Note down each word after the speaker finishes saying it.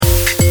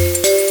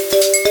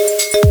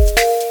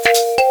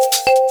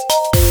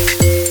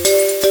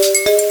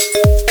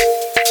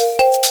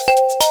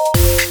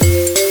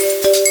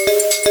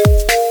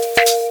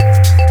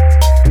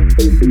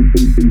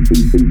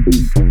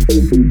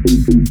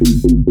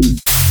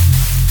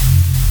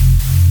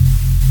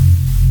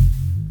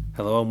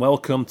Hello and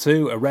welcome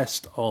to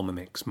Arrest All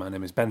Mimics. My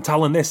name is Ben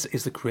Tal and this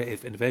is the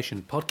Creative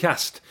Innovation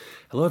Podcast.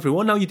 Hello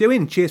everyone, how are you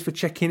doing? Cheers for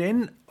checking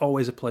in.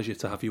 Always a pleasure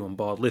to have you on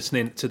board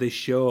listening to this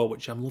show,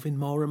 which I'm loving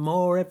more and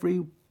more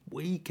every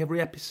week,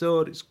 every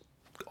episode. It's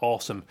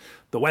awesome.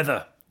 The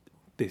weather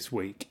this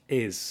week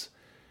is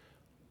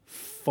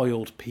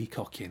foiled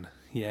peacocking.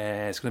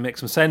 Yeah, it's going to make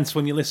some sense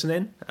when you're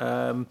listening.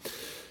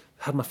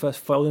 Had my first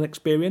foiling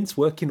experience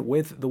working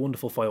with the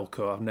wonderful Foil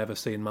Co. I've never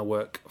seen my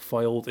work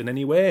foiled in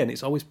any way, and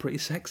it's always pretty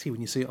sexy when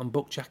you see it on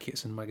book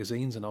jackets and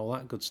magazines and all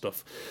that good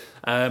stuff.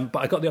 But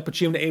I got the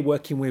opportunity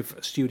working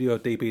with Studio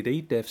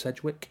DBD, Dave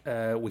Sedgwick.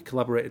 We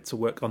collaborated to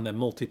work on their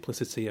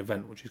Multiplicity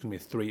event, which is going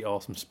to be 3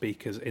 awesome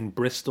speakers in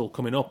Bristol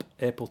coming up,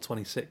 April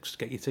 26th.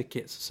 Get your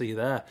tickets, see you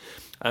there.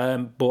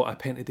 But I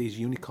painted these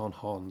unicorn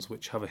horns,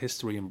 which have a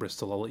history in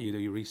Bristol. I'll let you do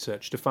your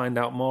research to find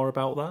out more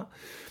about that.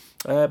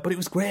 But it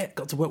was great.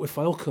 Got to work with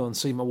Foilco and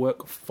see my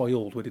work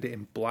foiled. We did it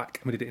in black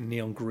and we did it in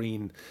neon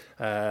green.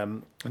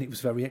 And it was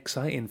very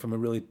exciting from a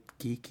really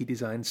geeky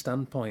design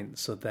standpoint.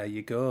 So there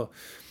you go.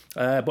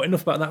 But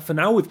enough about that for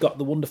now. We've got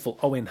the wonderful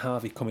Owen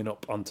Harvey coming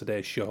up on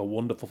today's show, a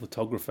wonderful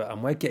photographer,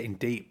 and we're getting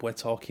deep. We're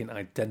talking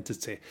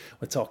identity.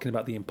 We're talking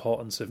about the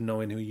importance of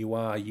knowing who you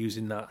are,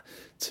 using that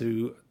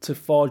to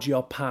forge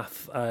your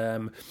path,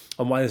 and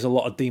why there's a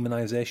lot of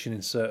demonisation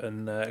in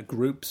certain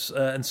groups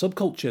and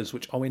subcultures,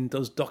 which Owen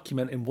does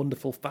document in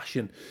wonderful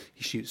fashion.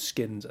 He shoots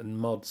skins and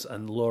mods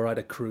and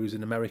lowrider crews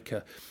in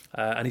America,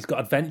 and he's got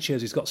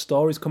adventures, he's got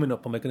stories coming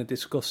up, and we're going to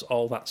discuss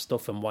all that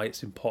stuff and why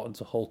it's important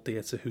to hold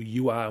dear to who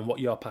you are and what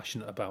you're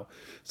passionate about.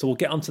 So we'll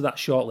get onto that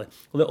shortly.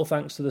 A little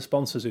thanks to the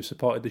sponsors who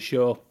supported the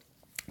show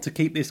to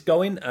keep this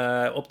going,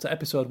 up to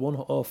episode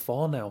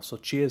 104 now. So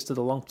cheers to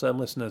the long-term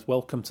listeners.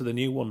 Welcome to the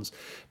new ones.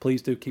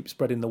 Please do keep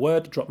spreading the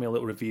word. Drop me a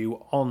little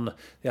review on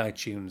the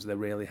iTunes. They're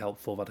really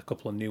helpful. I've had a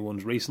couple of new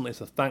ones recently.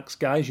 So thanks,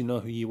 guys. You know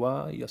who you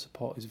are. Your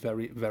support is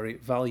very, very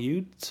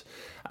valued.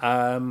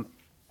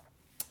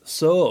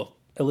 So,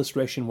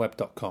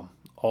 illustrationweb.com.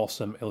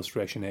 Awesome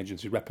illustration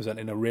agency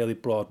representing a really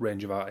broad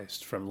range of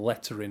artists, from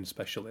lettering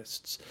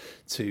specialists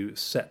to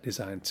set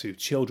design to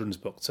children's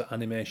book to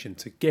animation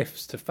to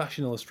GIFs to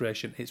fashion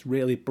illustration. It's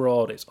really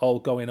broad. It's all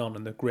going on,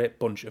 and a great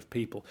bunch of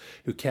people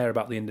who care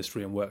about the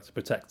industry and work to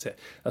protect it.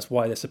 That's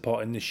why they're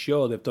supporting this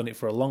show. They've done it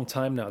for a long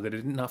time now. They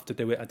didn't have to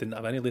do it. I didn't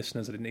have any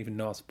listeners. I didn't even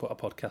know how to put a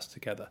podcast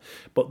together.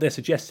 But they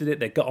suggested it,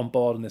 they got on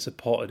board and they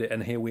supported it,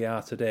 and here we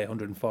are today,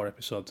 104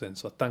 episodes in.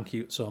 So thank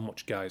you so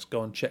much, guys.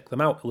 Go and check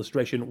them out,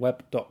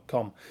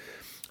 illustrationweb.com.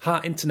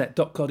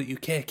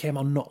 Heartinternet.co.uk came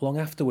on not long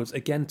afterwards.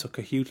 Again, took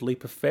a huge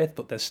leap of faith,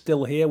 but they're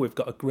still here. We've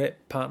got a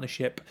great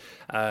partnership.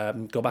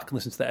 Go back and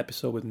listen to the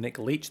episode with Nick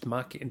Leach, the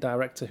marketing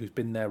director, who's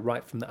been there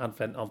right from the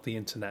advent of the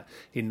internet.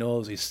 He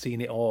knows, he's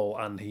seen it all,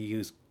 and he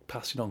is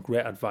passing on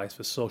great advice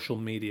for social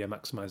media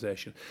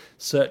maximization,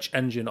 search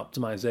engine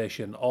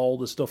optimization, all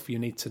the stuff you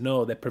need to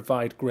know. They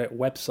provide great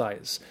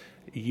websites,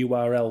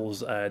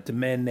 URLs,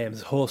 domain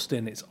names,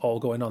 hosting. It's all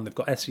going on. They've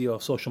got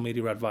SEO, social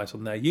media advice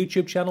on their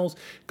YouTube channels.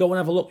 Go and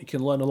have a look. You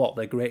can learn a lot.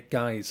 They're great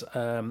guys.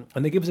 And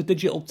they give us a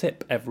digital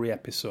tip every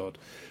episode.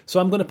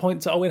 So I'm going to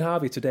point to Owen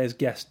Harvey, today's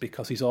guest,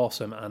 because he's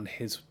awesome, and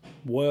his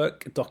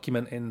work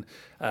documenting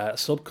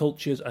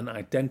subcultures and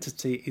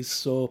identity is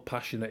so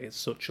passionate. It's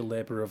such a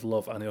labour of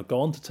love, and he'll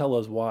go on to tell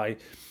us why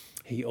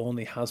he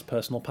only has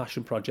personal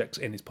passion projects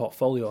in his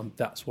portfolio, and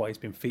that's why he's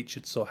been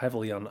featured so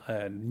heavily on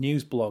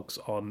news blogs,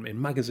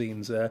 in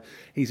magazines.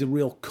 He's a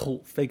real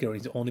cult figure.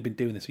 He's only been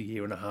doing this a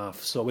year and a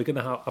half. So we're going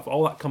to have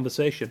all that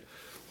conversation.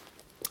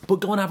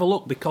 But go and have a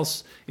look,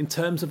 because in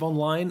terms of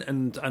online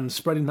and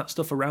spreading that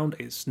stuff around,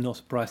 it's no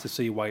surprise to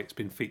see why it's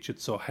been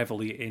featured so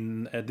heavily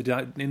in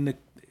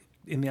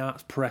the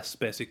arts press,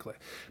 basically,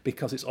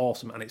 because it's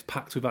awesome and it's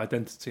packed with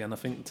identity. And I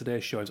think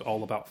today's show is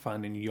all about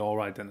finding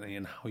your identity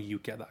and how you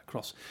get that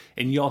across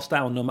in your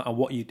style, no matter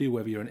what you do,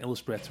 whether you're an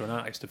illustrator, an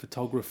artist, a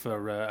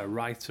photographer, a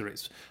writer,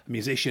 it's a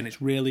musician.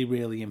 It's really,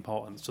 really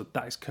important. So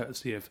that is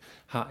courtesy of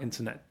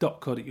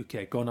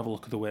heartinternet.co.uk. Go and have a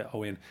look at the way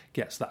Owen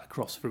gets that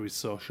across through his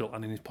social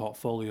and in his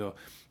portfolio,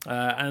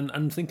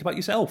 and think about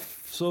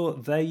yourself. So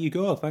there you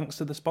go. Thanks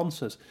to the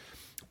sponsors.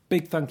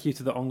 Big thank you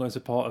to the ongoing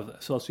support of the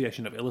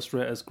Association of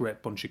Illustrators.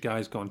 Great bunch of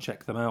guys. Go and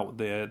check them out.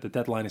 The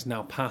deadline is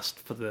now passed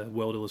for the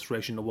World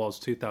Illustration Awards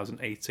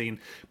 2018,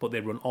 but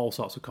they run all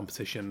sorts of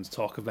competitions,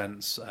 talk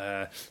events.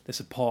 They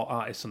support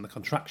artists on the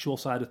contractual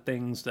side of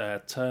things,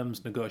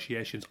 terms,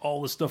 negotiations,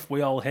 all the stuff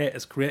we all hate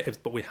as creatives,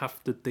 but we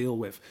have to deal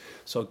with.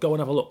 So go and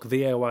have a look.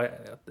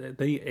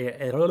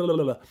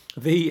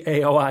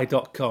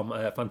 theaoi.com.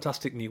 A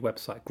fantastic new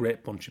website.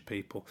 Great bunch of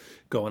people.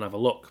 Go and have a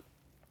look.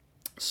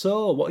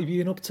 So, what have you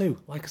been up to?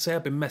 Like I say,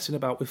 I've been messing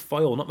about with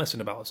foil. Not messing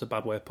about, that's a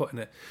bad way of putting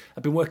it.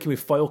 I've been working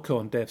with Foilco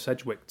and Dave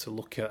Sedgwick to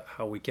look at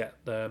how we get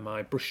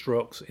my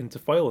brushstrokes into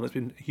foil, and it's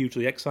been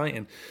hugely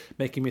exciting,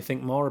 making me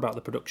think more about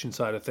the production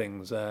side of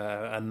things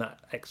and that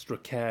extra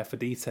care for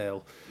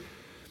detail.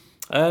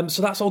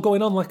 So that's all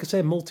going on. Like I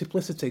say,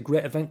 Multiplicity,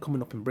 great event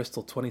coming up in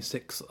Bristol,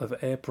 26th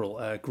of April.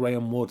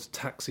 Graham Wood,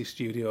 Taxi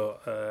Studio,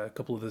 a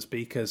couple of the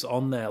speakers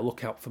on there.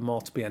 Look out for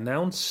more to be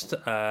announced.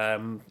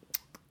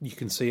 You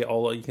can see it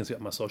all. You can see it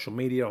on my social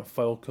media, on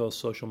Foilco's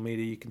social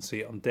media. You can see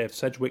it on Dave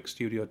Sedgwick's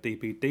Studio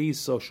DPD's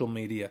social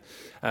media.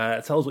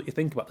 Tell us what you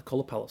think about the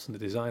colour palettes and the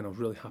design. I was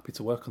really happy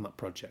to work on that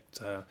project.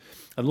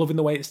 I'm loving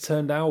the way it's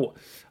turned out.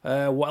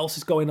 What else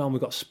is going on? We've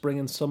got spring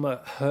and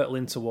summer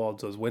hurtling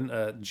towards us.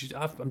 Winter.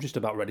 I'm just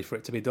about ready for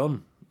it to be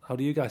done. How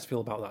do you guys feel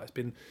about that? It's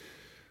been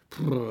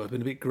a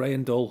bit grey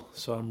and dull,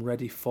 so I'm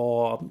ready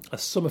for a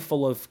summer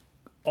full of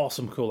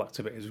awesome, cool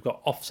activities. We've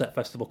got Offset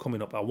Festival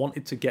coming up. I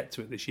wanted to get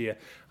to it this year,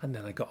 and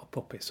then I got a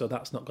puppy, so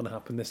that's not going to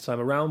happen this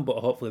time around, but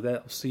hopefully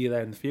I'll see you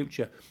there in the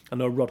future. I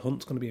know Rod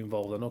Hunt's going to be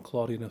involved. I know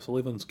Claudia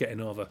O'Sullivan's getting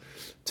over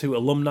 2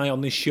 alumni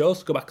on this show,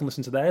 so go back and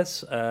listen to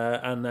theirs,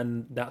 and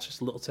then that's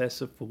just a little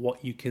taste of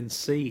what you can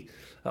see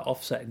at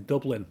Offset in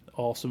Dublin.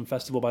 Awesome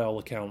festival by all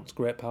accounts.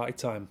 Great party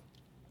time.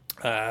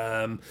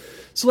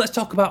 So let's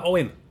talk about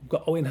Owen. We've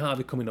got Owen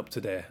Harvey coming up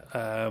today.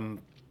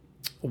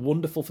 A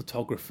wonderful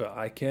photographer.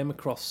 I came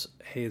across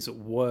his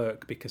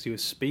work because he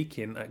was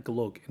speaking at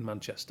Glug in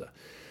Manchester.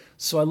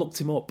 So I looked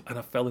him up and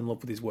I fell in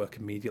love with his work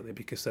immediately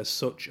because there's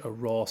such a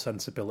raw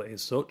sensibility,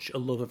 such a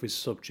love of his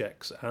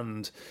subjects,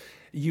 and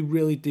you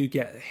really do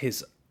get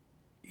his,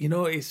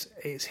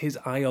 it's his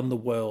eye on the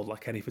world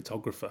like any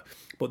photographer,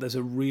 but there's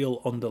a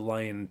real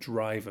underlying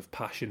drive of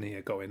passion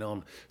here going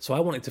on. So I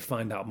wanted to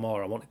find out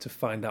more. I wanted to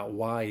find out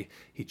why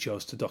he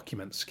chose to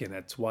document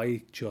skinheads, why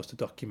he chose to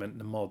document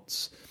the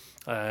mods,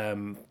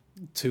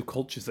 two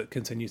cultures that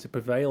continue to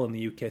prevail in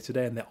the UK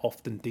today, and they're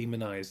often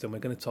demonised, and we're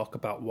going to talk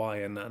about why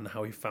and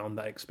how he found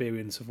that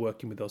experience of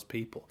working with those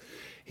people.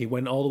 He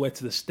went all the way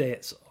to the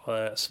States,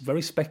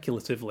 very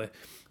speculatively,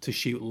 to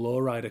shoot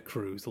lowrider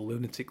crews, the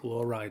lunatic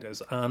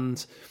lowriders,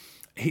 and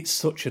it's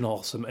such an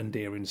awesome,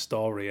 endearing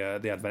story,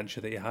 the adventure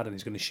that he had, and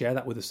he's going to share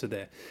that with us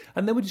today.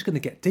 And then we're just going to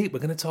get deep. We're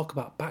going to talk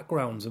about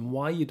backgrounds and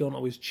why you don't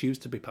always choose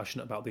to be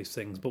passionate about these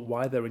things, but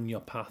why they're in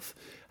your path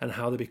and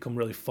how they become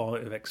really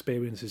formative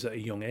experiences at a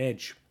young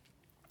age.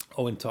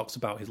 Owen talks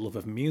about his love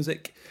of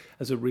music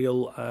as a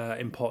real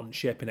important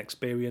shaping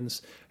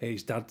experience.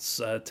 His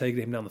dad's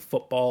taking him down the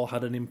football,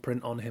 had an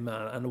imprint on him,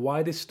 and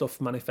why this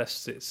stuff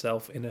manifests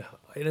itself in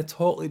a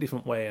totally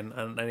different way,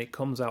 and it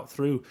comes out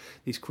through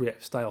these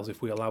creative styles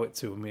if we allow it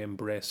to and we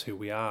embrace who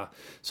we are.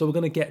 So we're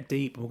going to get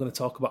deep and we're going to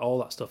talk about all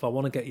that stuff. I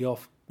want to get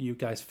you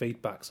guys'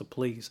 feedback, so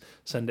please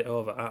send it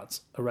over at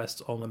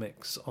Arrest on the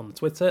Mix on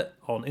Twitter,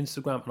 on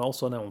Instagram, and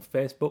also now on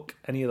Facebook.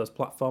 Any of those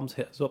platforms,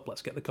 hit us up.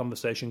 Let's get the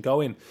conversation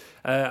going.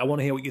 I want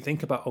to hear what you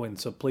think about Owen,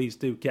 so please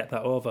do get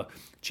that over.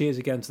 Cheers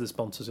again to the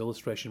sponsors,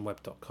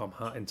 illustrationweb.com,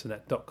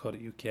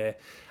 heartinternet.co.uk,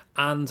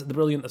 and the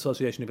brilliant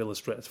Association of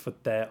Illustrators for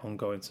their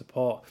ongoing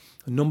support.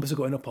 The numbers are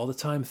going up all the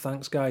time.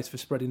 Thanks, guys, for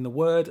spreading the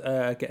word.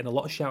 Getting a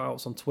lot of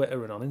shout-outs on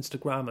Twitter and on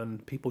Instagram,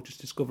 and people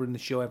just discovering the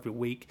show every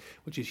week,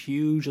 which is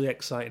hugely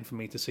exciting for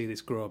me to see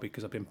this grow,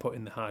 because I've been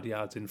putting the hard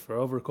yards in for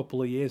over a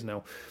couple of years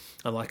now.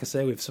 And like I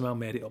say, we've somehow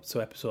made it up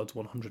to episodes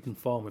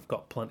 104, and we've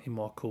got plenty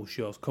more cool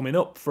shows coming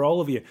up for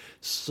all of you.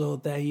 So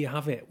there you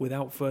have it.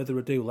 Without further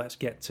ado, let's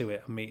get to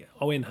it and meet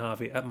Owen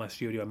Harvey at my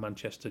studio in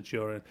Manchester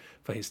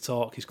for his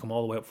talk. He's come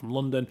all the way up from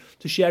London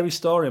to share his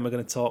story, and we're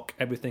going to talk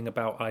everything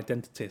about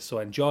identity. So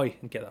enjoy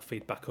and get that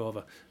feedback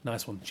over.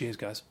 Nice one. Cheers,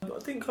 guys. I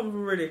didn't come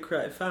from a really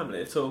creative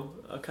family at all.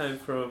 I came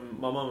from,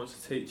 my mum was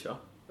a teacher,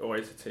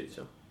 always a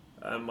teacher,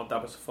 and my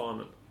dad was a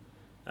fireman.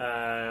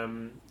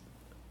 And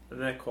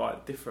they're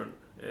quite different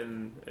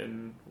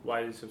in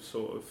ways of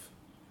sort of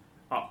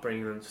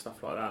upbringing and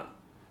stuff like that.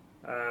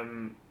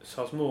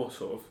 So I was more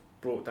sort of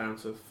brought down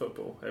to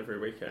football every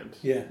weekend.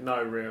 Yeah.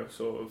 No real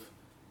sort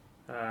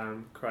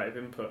of creative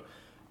input.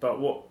 But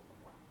what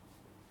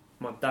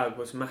my dad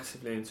was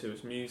massively into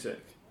was music.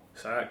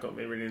 So that got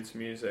me really into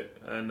music.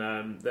 And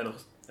then I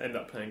ended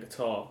up playing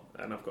guitar,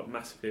 and I've got a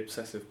massively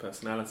obsessive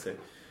personality.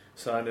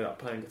 So I ended up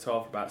playing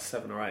guitar for about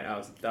 7 or 8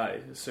 hours a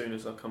day. As soon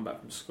as I come back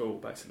from school,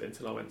 basically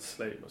until I went to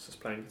sleep, I was just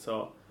playing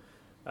guitar.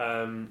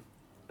 And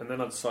then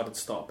I decided to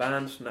start a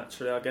band,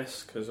 naturally, I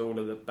guess, because all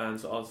of the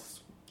bands that I was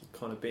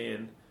kind of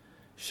being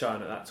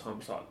shown at that time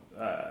was like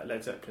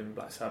Led Zeppelin,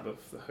 Black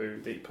Sabbath, The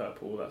Who, Deep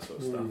Purple, all that sort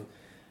of stuff.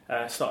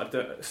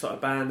 Started a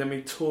band, then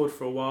we toured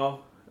for a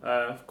while,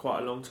 for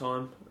quite a long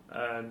time.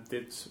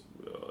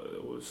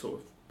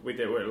 We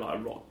were like a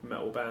rock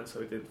metal band, so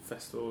we did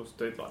festivals,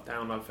 did like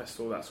Download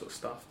Festival, that sort of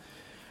stuff.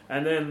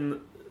 And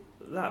then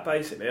that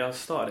basically, I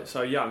started it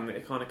so young that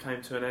it kind of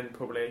came to an end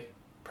probably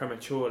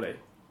prematurely,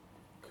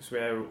 because we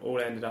all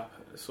ended up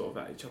sort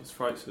of at each other's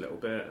throats a little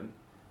bit, and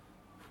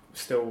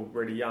still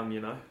really young,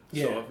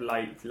 sort of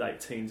late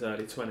teens,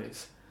 early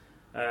 20s.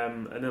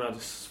 And then I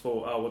just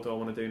thought, oh, what do I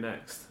want to do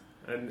next?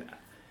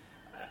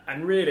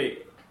 And really,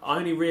 I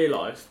only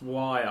realised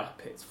why I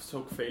picked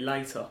photography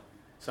later.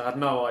 So I had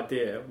no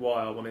idea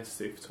why I wanted to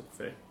do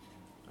photography.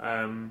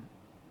 And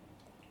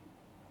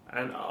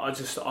I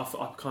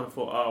kind of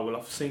thought, oh, well,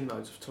 I've seen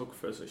loads of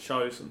photographers at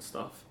shows and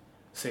stuff.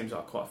 Seems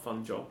like quite a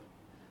fun job.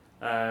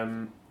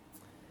 And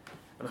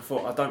I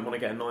thought, I don't want to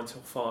get a 9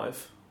 till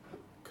 5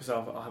 because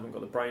I haven't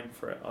got the brain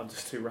for it. I'm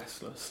just too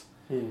restless.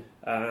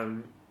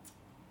 And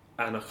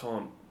I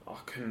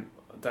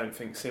don't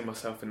think see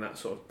myself in that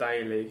sort of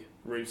daily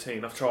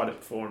routine. I've tried it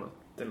before and it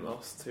didn't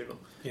last too long.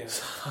 Yeah.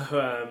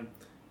 So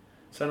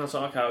then I was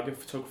like, okay, I'll give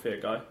photography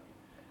a go,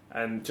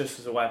 and just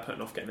as a way of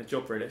putting off getting a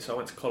job, really. So I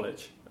went to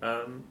college,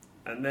 and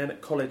then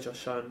at college I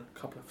shown a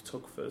couple of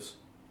photographers,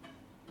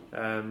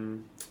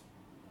 from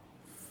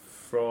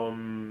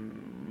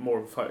more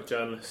of a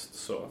photojournalist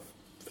sort of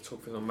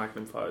photographers on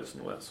Magnum photos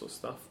and all that sort of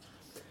stuff,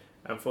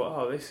 and thought,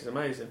 oh, this is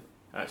amazing,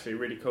 actually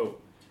really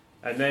cool.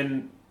 And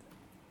then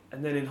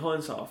in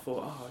hindsight, I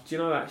thought, oh, do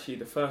you know, actually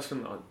the first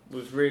thing that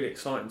was really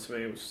exciting to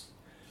me was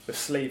the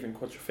sleeve in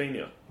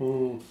Quadrophenia.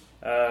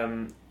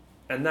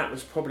 And that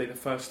was probably the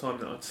first time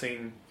that I'd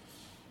seen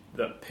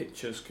that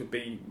pictures could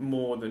be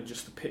more than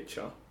just a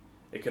picture.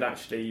 It could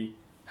actually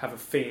have a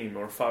theme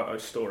or a photo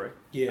story.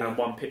 Yeah. And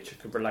one picture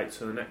could relate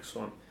to the next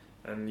one,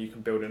 and you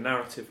can build a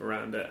narrative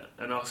around it.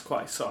 And I was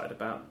quite excited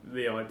about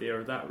the idea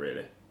of that,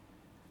 really.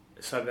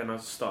 So then I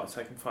started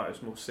taking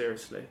photos more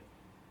seriously,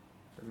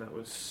 and that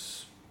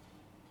was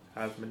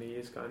however many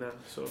years ago now.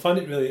 So I find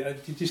it really,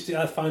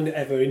 I find it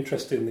ever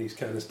interesting, these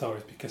kind of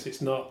stories, because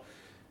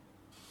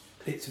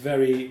it's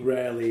very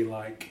rarely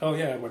like, oh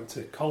yeah, I went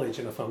to college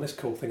and I found this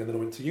cool thing and then I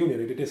went to uni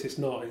and I did this. It's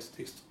not.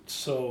 It's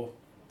so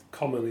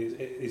common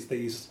is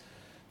these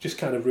just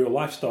kind of real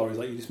life stories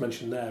like you just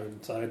mentioned there. And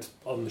I had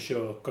on the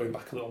show, going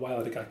back a little while, I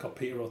had a guy called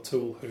Peter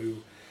O'Toole who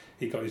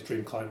he got his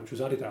dream client, which was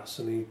Adidas,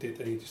 and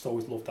he just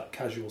always loved that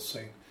casual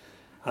scene.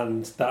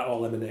 And that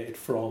all emanated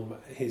from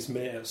his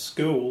mate at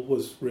school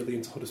was really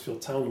into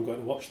Huddersfield Town and going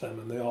to watch them,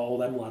 and all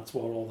them lads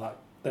wore all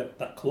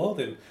that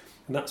clothing.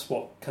 And that's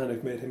what kind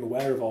of made him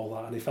aware of all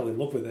that, and he fell in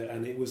love with it.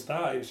 And it was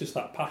just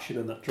that passion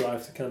and that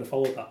drive to kind of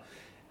follow that.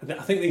 And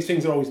I think these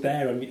things are always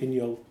there in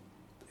your,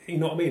 you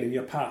know what I mean, in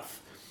your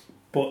path.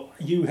 But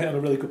you have a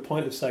really good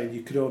point of saying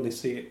you could only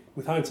see it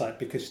with hindsight,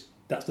 because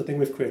that's the thing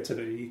with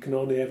creativity. You can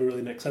only ever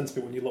really make sense of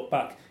it when you look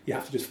back. You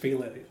have to just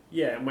feel it.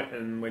 Yeah,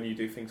 and when you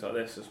do things like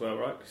this as well,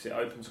 right? Because it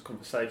opens a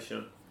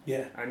conversation.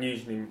 Yeah. And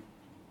usually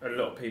a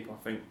lot of people,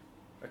 I think,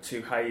 are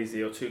too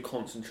hazy or too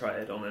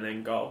concentrated on an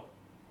end goal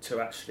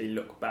to actually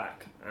look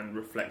back and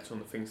reflect on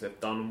the things they've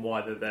done and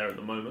why they're there at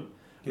the moment.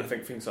 Yeah. I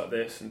think things like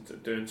this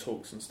and doing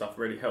talks and stuff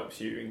really helps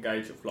you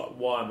engage with, like,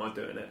 why am I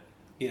doing it?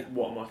 Yeah.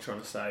 What am I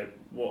trying to say?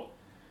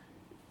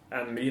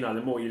 And, you know,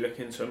 the more you look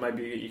into it,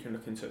 maybe you can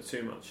look into it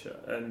too much,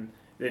 and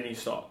then you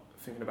start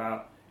thinking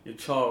about your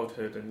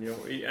childhood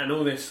and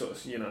all this sort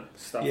of, you know,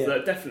 stuff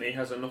that definitely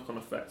has a knock-on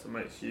effect and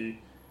makes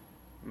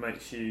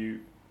you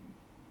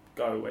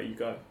go where you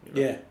go. You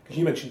know? Yeah, because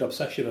you mentioned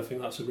obsession. I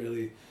think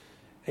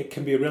it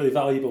can be a really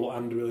valuable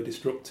and really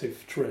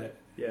destructive trait.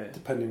 Yeah.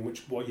 Depending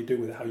what you do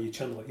with it, how you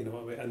channel it, you know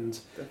what I mean? And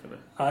definitely.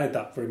 I had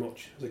that very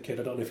much as a kid.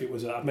 I don't know if it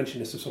was, I've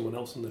mentioned this to someone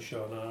else on the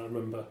show, and I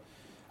remember,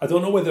 I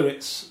don't know whether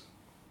it's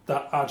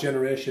that our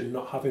generation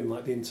not having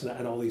like the internet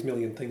and all these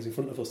million things in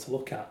front of us to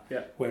look at,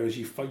 whereas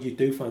you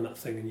do find that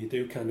thing and you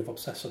do kind of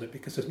obsess on it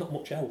because there's not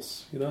much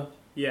else, you know?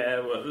 Yeah,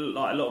 well,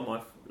 like a lot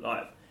of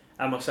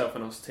and myself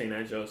when I was a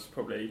teenager, I was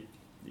probably,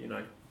 you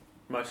know,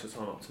 most of the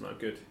time up to no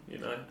good, you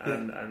know,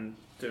 and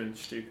doing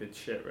stupid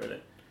shit really,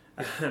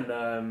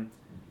 and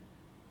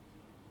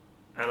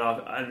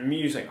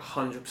music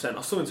 100%. I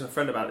was talking to a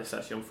friend about this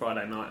actually on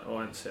Friday night. I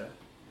went to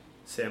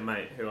see a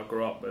mate who I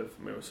grew up with,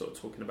 and we were sort of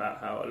talking about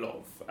how a lot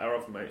of our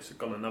other mates had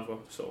gone another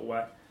sort of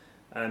way,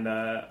 and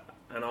I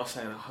was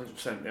saying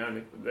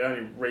 100% the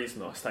only reason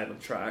that I stayed on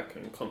track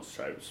and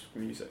concentrated was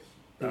music.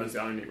 That was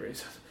the only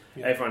reason.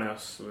 Yeah. Everyone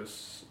else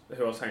was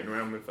who I was hanging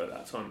around with at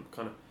that time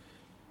kind of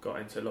got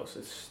into lots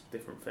of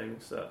different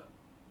things that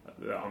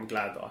I'm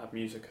glad that I have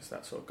music as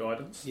that sort of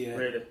guidance. Yeah.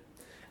 Really,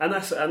 and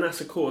that's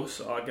of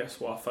course I guess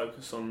why I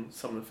focus on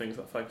some of the things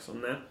I focus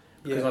on now,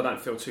 because I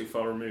don't feel too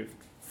far removed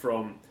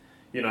from.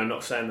 You know,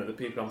 not saying that the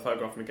people I'm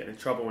photographing are getting in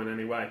trouble in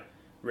any way,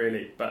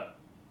 really, but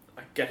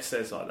I guess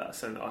there's like that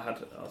sense. I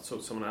talked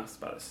to someone else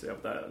about this the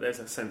other day. There's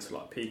a sense of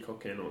like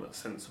peacocking, or that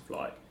sense of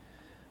like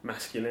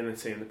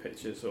masculinity in the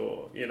pictures,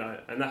 or, you know,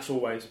 and that's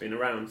always been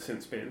around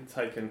since being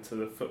taken to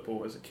the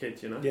football as a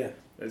kid, you know? Yeah.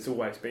 It's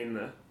always been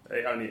there.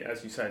 It only,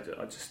 as you said,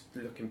 I just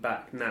looking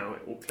back now,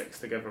 it all clicks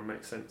together and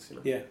makes sense, you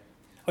know? Yeah.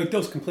 Oh, it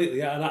does completely,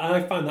 yeah, and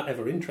I find that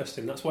ever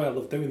interesting. That's why I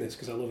love doing this,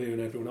 because I love hearing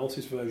everyone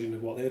else's version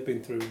of what they've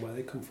been through and where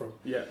they come from.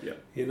 Yeah, yeah.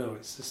 You know,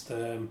 it's just.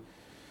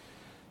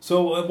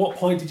 So, at what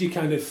point did you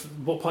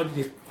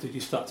did you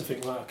start to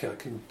think, right, okay, I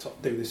can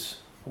do this?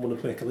 I want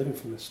to make a living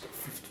from this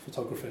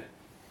photography.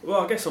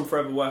 Well, I guess I'm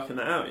forever working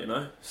that out. You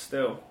know,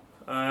 still.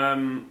 I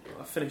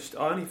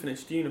only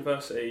finished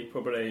university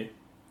probably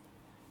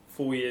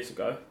 4 years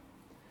ago,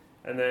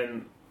 and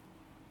then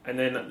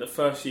the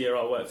first year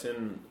I worked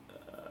in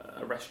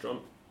a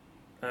restaurant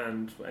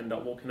and ended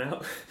up walking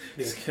out.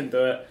 Just couldn't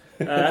do it.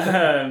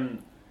 I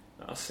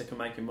was sick of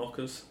making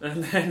mockers,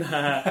 and then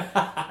I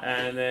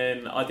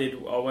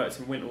worked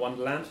in Winter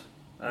Wonderland,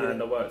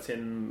 and I worked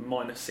in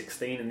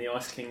 -16 in the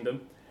Ice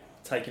Kingdom,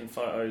 taking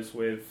photos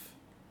with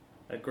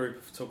a group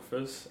of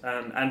photographers,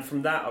 and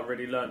from that I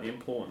really learnt the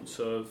importance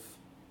of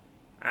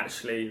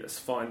actually, that's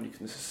fine, you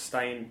can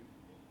sustain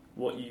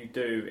what you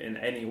do in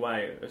any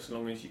way as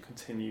long as you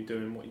continue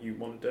doing what you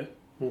want to do.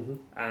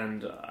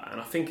 And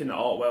I think in the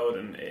art world,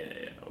 and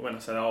when I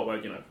say the art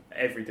world,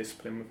 every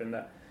discipline within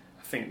that,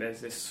 I think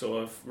there's this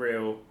sort of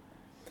real,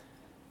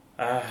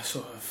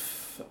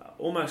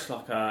 almost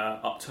like a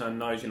upturned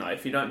nose.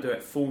 If you don't do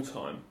it full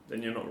time,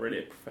 then you're not really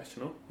a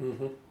professional.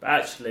 But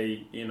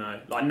actually,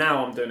 like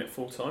now I'm doing it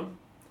full time,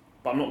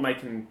 but I'm not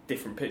making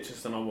different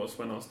pictures than I was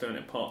when I was doing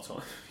it part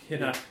time.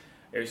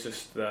 It was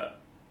just that.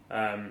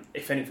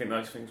 If anything,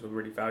 those things were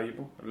really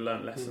valuable. I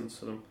learned lessons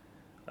from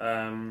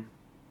them.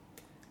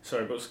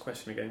 Sorry, what's the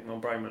question again? My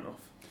brain went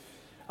off.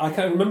 I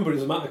can't remember, it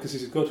doesn't matter because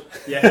this is good.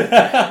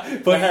 Yeah.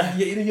 But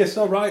you're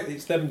so right,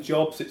 it's them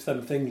jobs, it's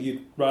them things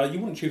you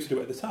wouldn't choose to do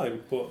it at the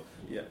time, but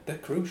they're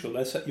crucial,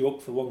 they set you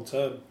up for long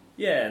term.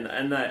 Yeah,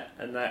 and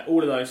that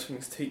all of those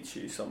things teach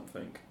you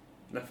something.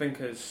 And I think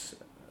as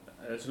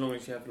long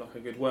as you have like a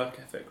good work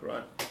ethic,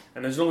 right?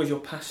 And as long as you're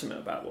passionate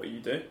about what you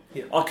do.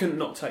 Yeah. I couldn't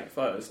not take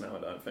photos now, I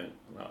don't think.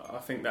 I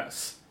think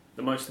that's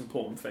the most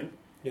important thing.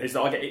 Yeah. Is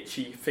that I get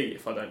itchy feet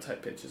if I don't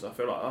take pictures. I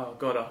feel like, oh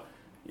God,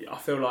 I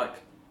feel like,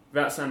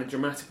 without sounding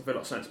dramatic, I feel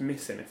like something's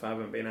missing if I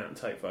haven't been out and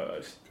take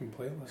photos.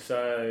 Completely.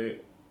 So,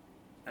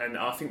 and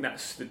I think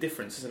that's the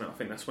difference, isn't it? I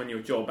think that's when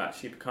your job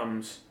actually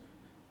becomes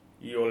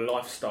your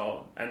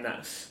lifestyle, and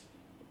that's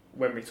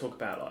when we talk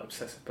about like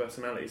obsessive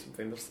personalities and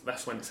things.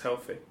 That's when it's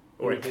healthy,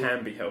 or it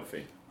can be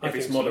healthy if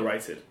it's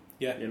moderated. So.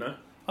 Yeah,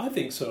 I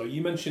think so.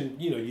 You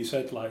mentioned, you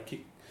said like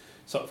it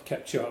sort of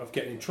kept you out of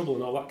getting in trouble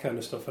and all that kind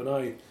of stuff, and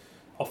I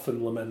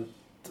often lament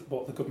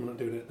what the government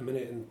are doing at the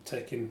minute and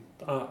taking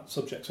art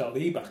subjects out of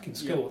the e-back in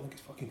school. I think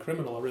it's fucking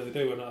criminal, I really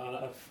do,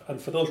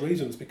 and for those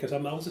reasons, because I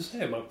was the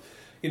same.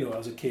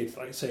 As a kid,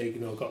 like say,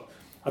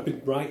 I've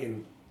been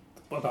writing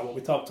about what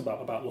we talked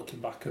about looking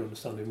back and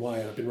understanding why,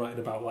 and I've been writing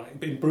about like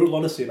being brutal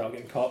honesty about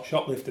getting caught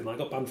shoplifting. I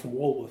got banned from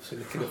Woolworths and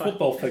nicking a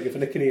football figure for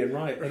nicking Ian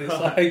Wright, and it's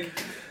like,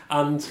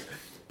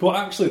 but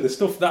actually the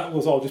stuff that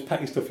was all just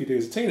petty stuff you do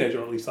as a teenager,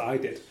 or at least I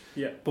did.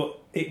 Yeah. But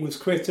it was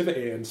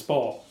creativity and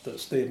sport that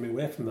steered me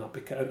away from that,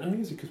 and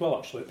music as well,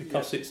 actually,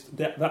 because it's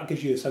that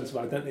gives you a sense of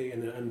identity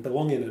and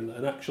belonging,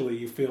 and actually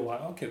you feel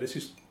like, okay, this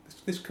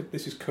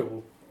is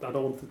cool. I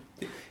don't want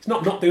to. It's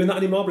not doing that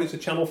anymore, but it's a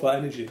channel for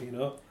energy,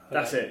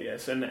 That's it,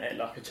 yes, and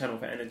like a channel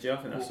for energy. I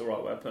think that's the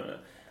right way of putting it.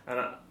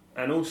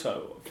 And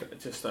also,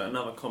 just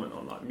another comment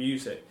on like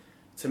music.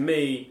 To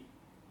me,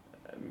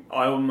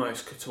 I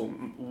almost could talk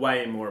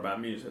way more about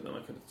music than I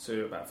could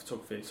do about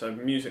photography. So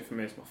music for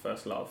me is my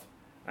first love,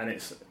 and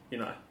it's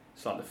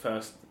it's like the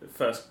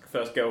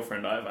first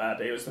girlfriend I ever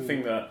had. It was the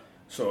thing that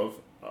sort of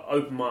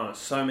opened my eyes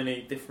to so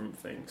many different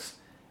things,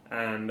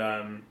 and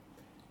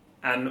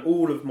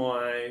all of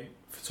my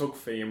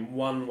photography in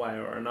one way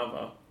or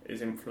another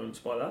is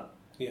influenced by that.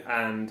 Yeah.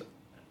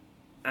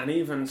 And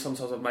even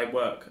sometimes I've made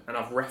work and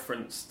I've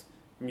referenced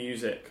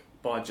music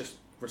by just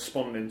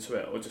responding to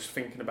it or just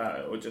thinking about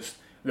it or just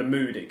the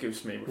mood it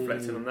gives me,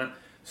 reflecting on that.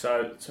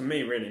 So to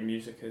me, really,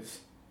 music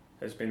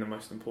has been the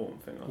most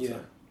important thing, I'd say.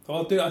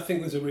 Well, I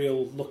think there's a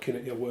real, looking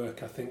at your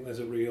work, I think there's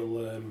a real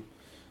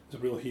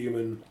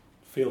human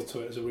feel to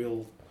it, there's a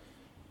real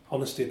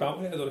honesty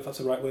about it. I don't know if that's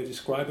the right way of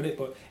describing it,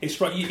 but it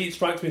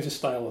strikes me as a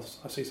style.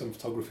 I see some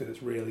photography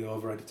that's really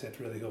over-edited,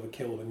 really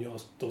overkill, and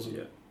yours doesn't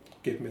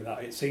give me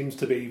that. It seems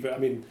to be, I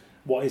mean,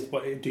 what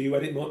do you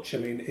edit much? I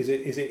mean, is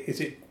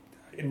it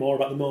more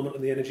about the moment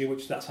and the energy,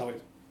 which that's how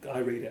I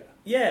read it?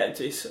 Yeah,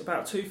 it's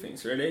about two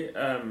things really.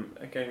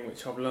 Again,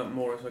 which I've learnt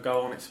more as I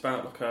go on. It's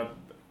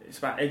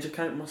about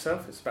educating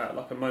myself. It's about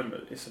like a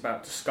moment. It's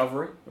about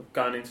discovery of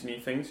going into new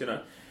things,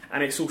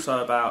 and it's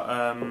also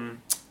about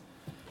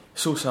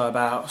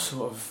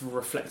sort of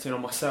reflecting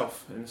on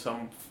myself in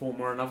some form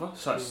or another.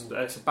 So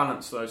it's a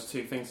balance of those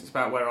two things. It's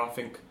about what I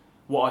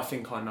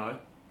think I know,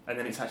 and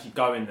then it's actually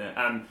going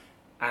there,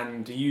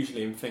 and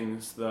usually in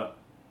things that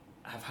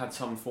have had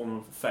some form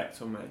of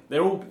effect on me.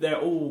 They're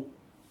all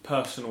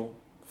personal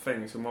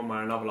things in one way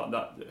or another, like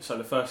that. So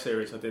the first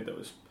series I did that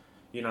was,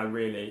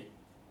 really,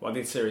 well, I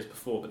did series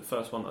before, but the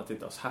first one I did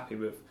that I was happy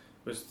with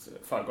was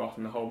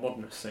photographing the whole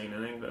modernist scene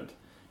in England.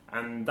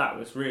 And that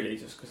was really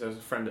just because there was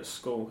a friend at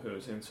school who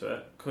was into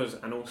it,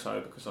 and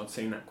also because I'd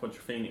seen that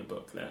Quadrophenia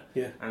book there,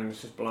 and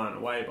was just blown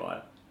away by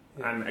it.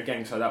 Yeah. And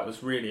again, so that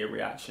was really a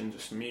reaction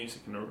just to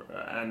music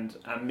and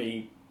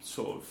me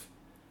sort of,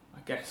 I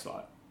guess,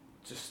 like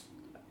just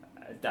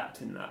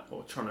adapting that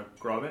or trying to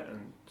grow it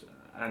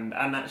and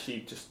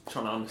actually just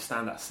trying to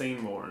understand that scene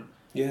more and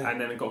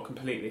then I got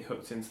completely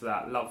hooked into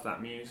that, loved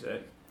that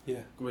music.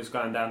 Yeah, was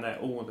going down there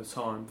all the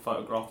time,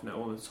 photographing it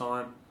all the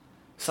time.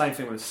 Same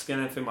thing with the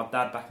Skinner thing. My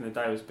dad back in the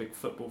day was a big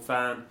football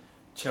fan,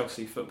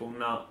 Chelsea football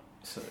nut,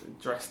 so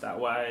dressed that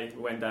way,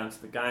 went down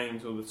to the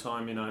games all the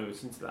time,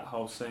 was into that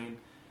whole scene.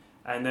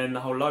 And then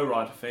the whole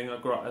lowrider thing, I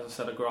grew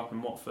up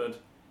in Watford,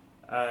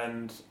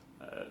 and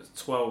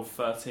 12,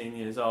 13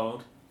 years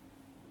old,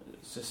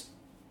 just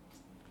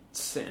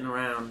sitting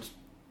around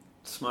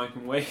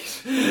smoking weed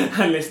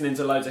and listening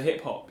to loads of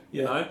hip hop,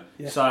 you know?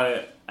 Yeah.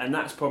 So, and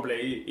that's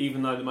probably,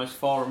 even though the most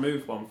far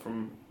removed one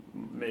from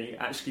me,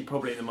 actually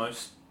probably the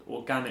most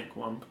organic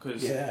one,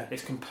 because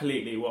it's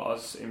completely what I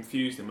was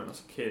infused in when I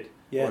was a kid,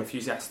 or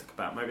enthusiastic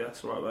about, maybe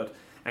that's the right word.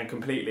 and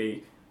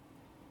completely,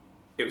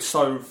 it was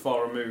so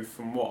far removed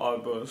from what I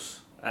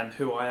was and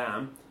who I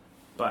am,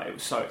 but it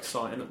was so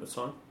exciting at the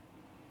time.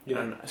 Yeah.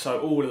 And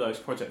so all of those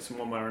projects in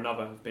one way or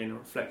another have been a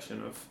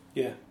reflection of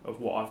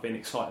what I've been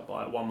excited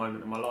by at one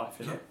moment in my life.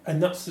 You know?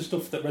 And that's the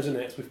stuff that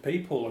resonates with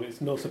people. I mean,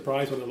 it's no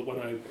surprise when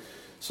I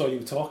saw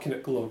you talking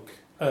at Glug,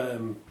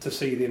 to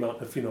see the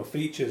amount of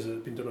features that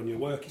have been done on your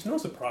work. It's no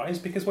surprise,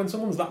 because when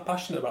someone's that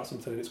passionate about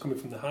something and it's coming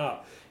from the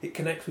heart, it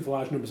connects with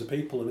large numbers of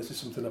people, and this is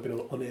something I've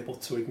been unable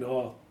to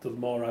ignore the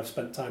more I've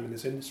spent time in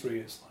this industry.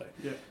 It's like,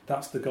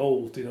 that's the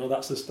gold,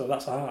 that's the stuff,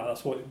 that's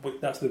art,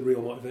 that's the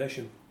real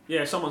motivation.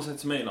 Yeah, someone said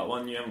to me, like,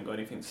 when you haven't got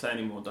anything to say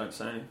anymore, don't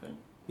say anything.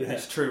 Yeah. And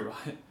it's true,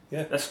 right?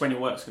 Yeah. That's when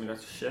your work's going to go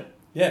to shit.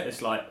 Yeah.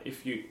 It's like,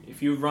 if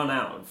you run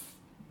out of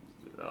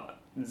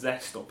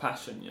zest or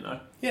passion,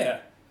 Yeah.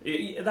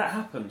 That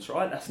happens,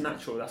 right? That's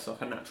natural. That's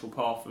like a natural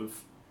path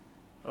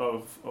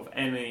of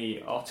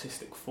any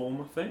artistic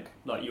form, I think.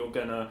 Like, you're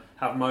going to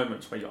have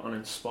moments where you're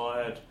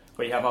uninspired,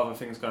 where you have other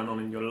things going on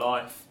in your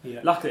life. Yeah.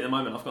 Luckily, at the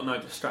moment, I've got no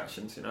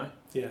distractions,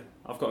 Yeah.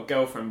 I've got a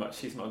girlfriend, but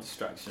she's not a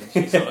distraction.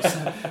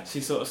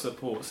 She sort of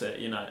supports it,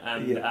 and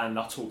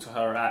I talk to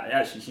her.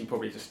 Actually, I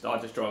just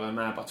drive her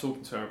mad by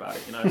talking to her about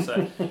it,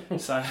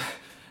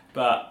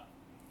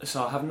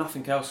 So I have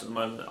nothing else at the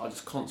moment. I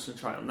just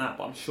concentrate on that.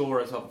 But I'm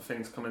sure as other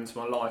things come into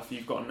my life,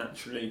 you've got to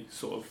naturally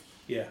sort of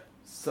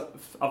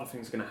other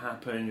things are going to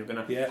happen. You're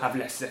going to have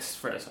less zest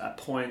for it at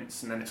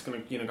points, and then it's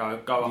going to go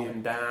up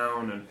and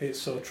down. And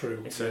it's so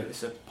true. It's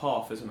a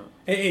path, isn't it?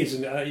 It is,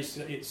 and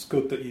it's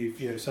good that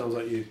it sounds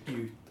like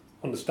you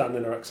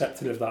understanding or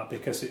accepting of that,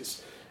 because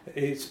it's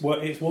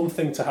one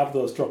thing to have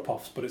those drop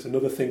offs, but it's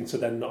another thing to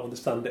then not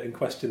understand it and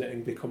question it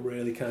and become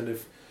really kind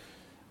of.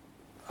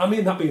 I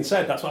mean, that being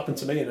said, that's what happened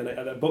to me, and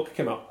a book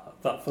came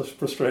out, that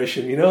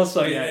frustration,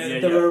 So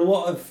there are a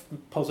lot of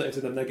positives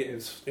and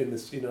negatives in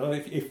this,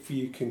 if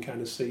you can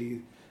kind of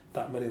see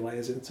that many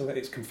layers into it,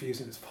 it's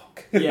confusing as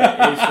fuck.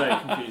 Yeah, it is very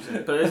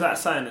confusing. But there's that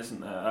saying,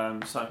 isn't there?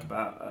 Something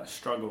about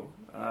struggle.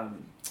 I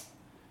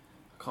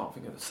can't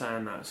think of the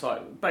saying now. It's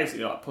like,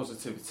 basically, like,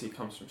 positivity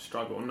comes from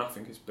struggle, and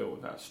nothing is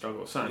built without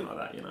struggle, something like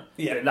that,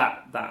 Yeah.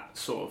 That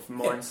sort of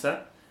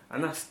mindset,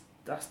 and that's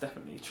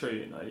definitely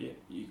true.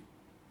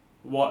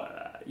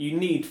 You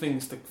need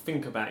things to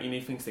think about, you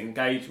need things to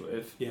engage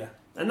with,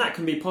 and that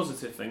can be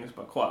positive things,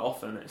 but quite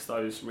often it's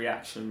those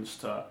reactions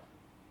to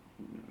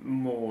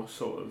more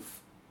sort of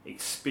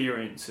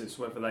experiences,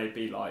 whether they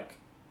be like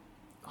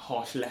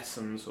harsh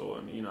lessons or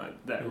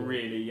that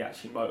really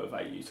actually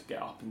motivate you to get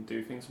up and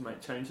do things and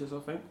make changes. I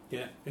think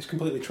it's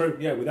completely true.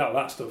 Without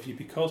that stuff you'd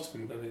be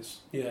coasting, and it's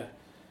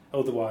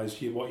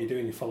otherwise what you're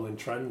doing, you're following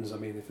trends. I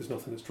mean, if there's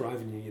nothing that's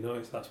driving you,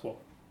 that's what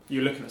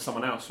you're looking at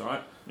someone else,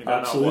 right? You're going,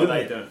 absolutely. What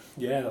are they doing?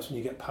 Yeah, that's when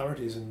you get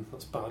parodies, and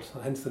that's bad.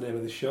 Hence the name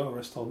of the show,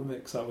 Restore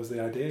Mimics. That was the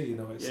idea,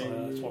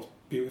 It's what's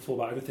beautiful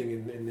about everything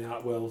in the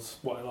art world.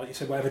 Like you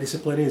said, whatever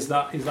discipline is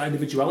that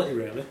individuality,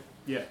 really.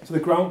 Yeah. So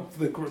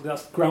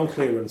that's ground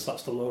clearance.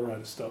 That's the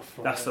lowrider stuff.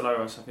 Right? That's the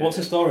lowrider stuff. Yeah. What's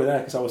the story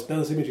there? Because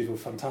those images were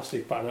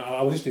fantastic, but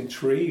I was just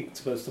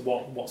intrigued as to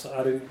what's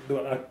I didn't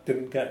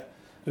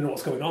know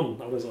what's going on.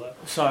 I was like,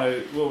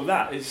 I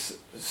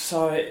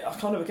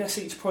guess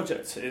each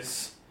project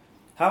is.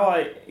 How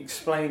I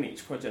explain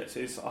each project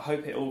is, I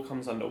hope it all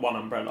comes under one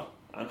umbrella,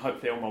 and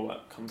hopefully all my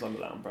work comes under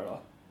that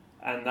umbrella.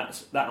 And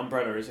that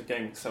umbrella is,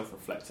 again,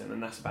 self-reflecting,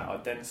 and that's about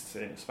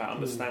identity. It's about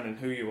understanding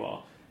who you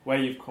are, where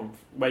you've come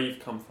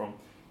from,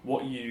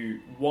 why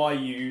you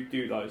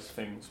do those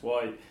things,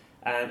 why.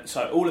 And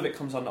so all of it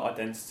comes under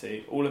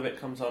identity. All of it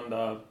comes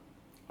under,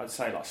 I'd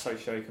say, like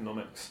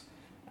socioeconomics,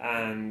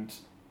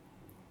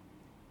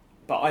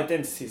 but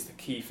identity is the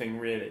key thing,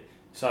 really.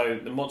 So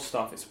the mod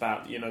stuff, it's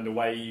about the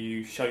way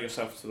you show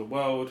yourself to the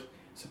world.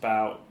 It's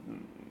about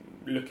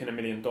looking $1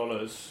 million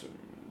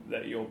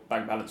that your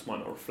bank balance might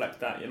not reflect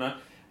that.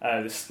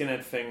 The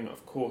skinhead thing,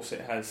 of course,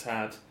 it has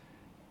had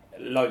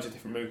loads of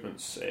different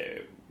movements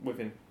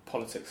within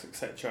politics,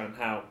 etc., and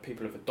how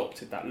people have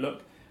adopted that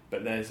look.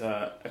 But there's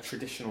a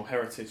traditional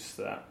heritage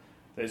to that.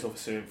 There's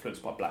obviously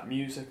influenced by black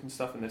music and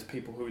stuff, and there's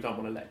people who don't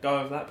want to let go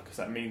of that because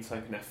that means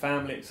taking their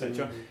family,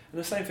 etc. And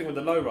the same thing with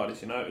the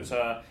lowriders. It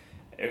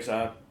was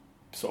a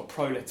sort of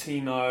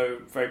pro-Latino,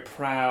 very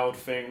proud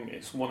thing.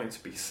 It's wanting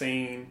to be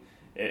seen.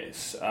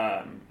 It's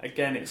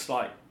again, it's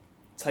like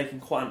taking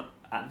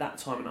at that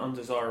time an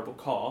undesirable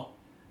car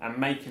and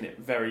making it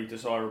very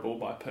desirable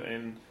by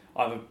putting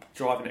either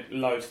driving it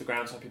low to the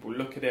ground so people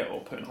look at it, or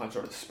putting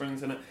hydraulic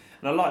springs in it.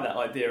 And I like that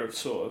idea of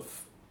sort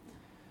of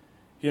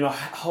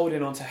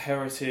holding on to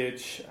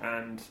heritage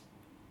and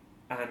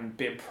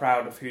being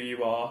proud of who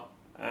you are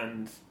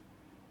and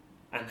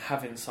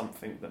having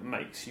something that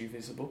makes you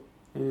visible.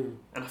 And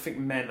I think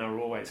men are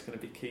always going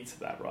to be key to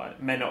that,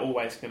 right? Men are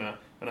always going to,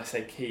 when I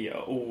say key,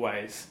 are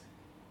always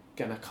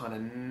going to kind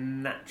of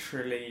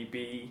naturally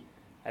be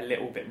a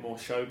little bit more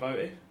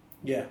showboaty.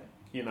 Yeah.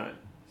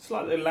 It's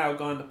like the loud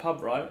guy in the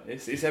pub, right?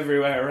 It's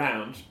everywhere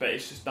around, but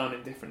it's just done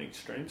in different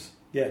extremes.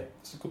 Yeah,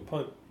 that's a good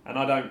point. And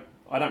I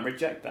don't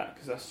reject that,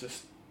 because that's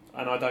just,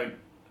 and I don't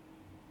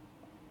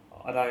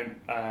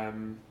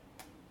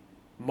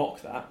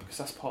mock that because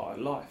that's part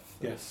of life.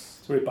 Yes,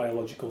 it's a very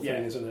biological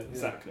thing, isn't it?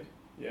 Exactly.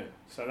 Yeah.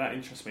 So that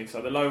interests me.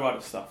 So the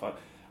lowrider stuff,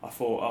 I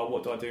thought, oh,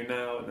 what do I do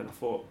now? And then I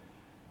thought,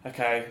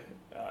 okay,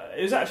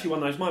 it was actually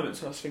one of those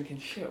moments where I was thinking,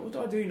 shit, what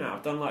do I do now?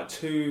 I've done like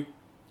two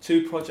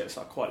projects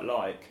I quite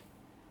like,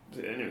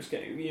 and it was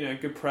getting,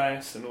 good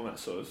press and all that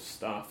sort of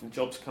stuff, and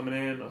jobs coming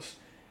in. I was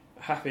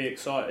happy,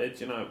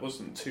 excited. It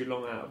wasn't too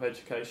long out of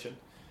education,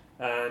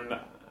 and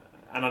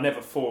I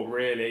never thought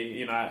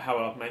really, how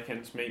I'd make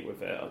ends meet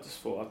with it. I just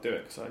thought I'd do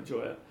it because I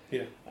enjoy it.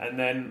 Yeah. And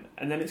then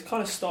it's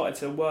kind of started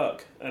to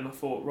work, and I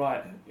thought,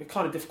 right, it's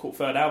kind of difficult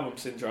third album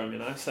syndrome,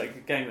 So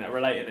again, that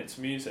relating it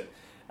to music,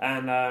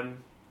 and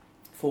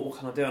thought, what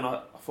can I do? And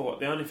I thought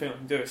the only thing I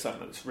can do is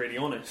something that's really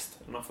honest.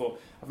 And I thought,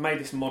 I've made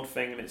this mod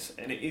thing,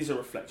 and it is a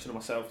reflection of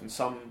myself in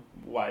some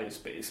ways,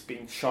 but it's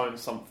been shown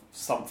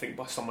something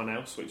by someone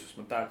else, which was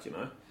my dad,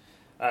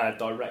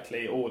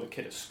 directly, or the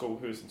kid at school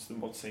who was into the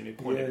mod scene who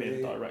pointed me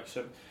in the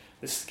direction.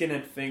 The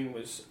skinhead thing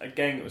was,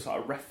 again, it was like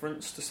a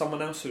reference to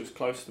someone else who was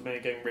close to me,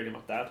 again, really my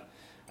dad.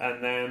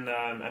 And then,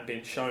 and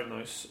being shown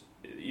those,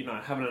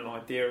 having an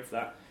idea of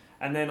that.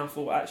 And then I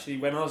thought, actually,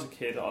 when I was a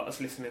kid, I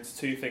was listening to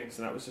two things,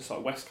 and that was just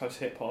like West Coast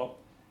hip hop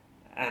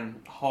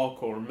and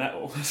hardcore and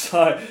metal.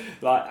 So,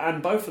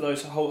 and both of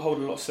those hold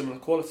a lot of similar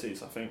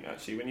qualities, I think,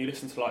 actually. When you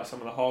listen to like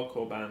some of the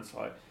hardcore bands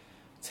like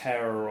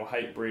Terror or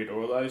Hatebreed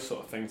or all those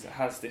sort of things, it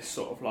has this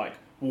sort of like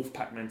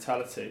Wolfpack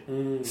mentality,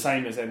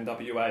 same as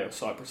NWA or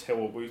Cypress Hill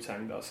or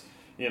Wu-Tang does,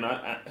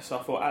 So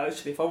I thought,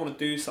 actually, if I want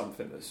to do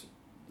something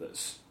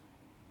that's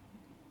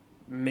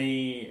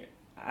me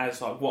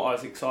as like what I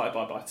was excited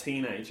by a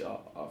teenager,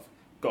 I've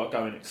got to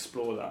go and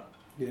explore that.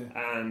 Yeah.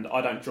 And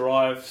I don't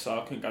drive, so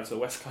I couldn't go to the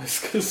West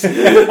Coast because so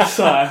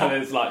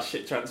there's like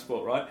shit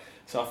transport, right?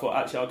 So I thought,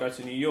 actually, I'll go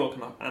to New York,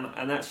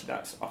 and actually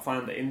I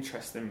found it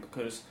interesting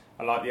because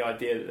I like the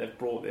idea that they've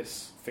brought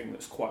this thing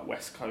that's quite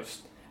West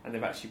Coast, and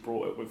they've actually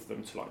brought it with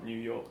them to like New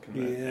York,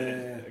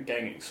 and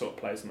again, it sort of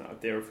plays on that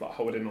idea of like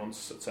holding on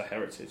to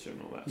heritage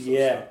and all that sort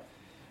of stuff.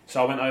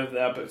 So I went over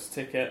there, booked a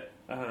ticket,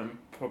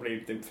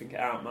 probably didn't think it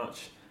out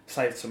much,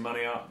 saved some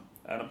money up,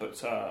 and I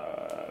booked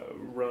a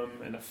room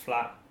in a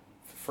flat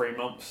for 3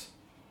 months,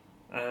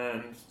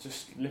 and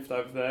just lived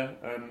over there,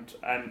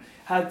 and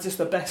had just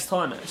the best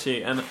time,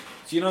 actually. And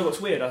do you know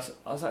what's weird? I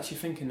was actually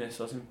thinking this.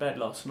 I was in bed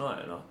last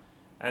night,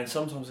 and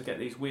sometimes I get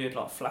these weird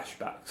like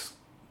flashbacks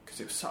because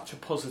it was such a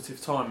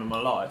positive time in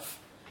my life,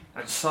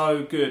 and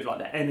so good. Like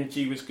the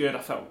energy was good. I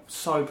felt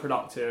so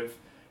productive,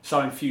 so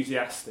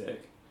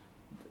enthusiastic,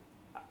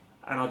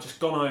 and I'd just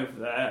gone over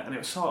there, and it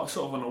was sort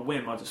of on a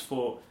whim. I just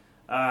thought,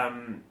 I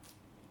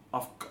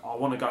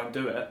want to go and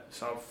do it.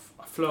 So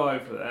I flew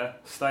over there,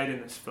 stayed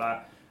in this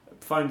flat,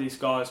 phoned these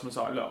guys and was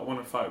like, look, I want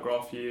to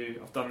photograph you.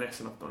 I've done this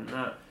and I've done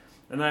that.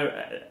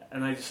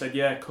 And they just said,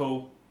 yeah,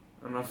 cool.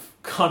 And I've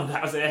kind of,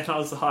 that was it. And I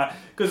was like,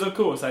 because of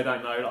course they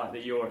don't know like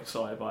that you're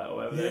excited by it or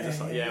whatever. They're just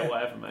like, yeah,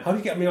 whatever, mate. How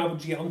did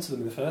you get onto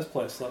them in the first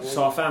place?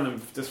 So I found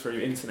them just through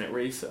internet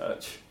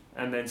research,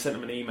 and then sent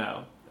them an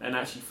email. And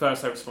actually,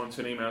 first they responded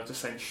to an email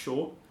just saying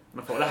sure.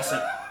 And I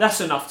thought,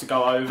 that's enough to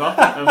go over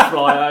and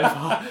fly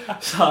over.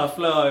 So I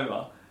flew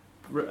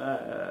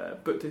over,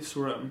 booked this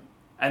room,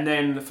 and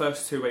then the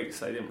first 2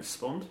 weeks they didn't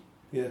respond.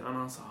 Yeah. And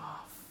I was like,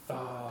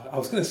 I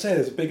was going to say,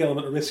 there's a big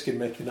element of risk in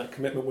making that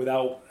commitment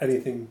without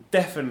anything.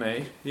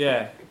 Definitely,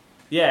 yeah.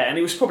 Yeah, and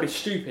it was probably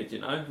stupid,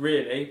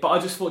 really. But I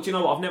just thought, you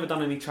know what, I've never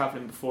done any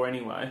travelling before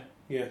anyway.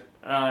 Yeah.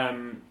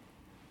 And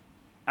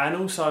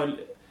also,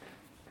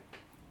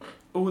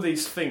 all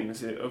these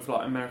things of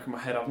like America in my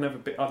head, I've never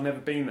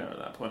been there at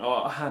that point.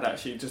 I had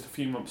actually just a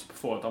few months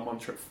before, I'd done one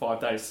trip for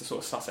 5 days to sort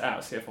of suss it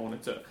out, see if I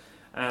wanted to.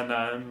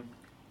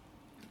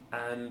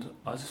 And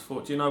I just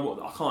thought, do you know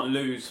what? I can't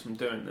lose from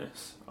doing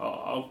this.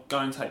 I'll go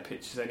and take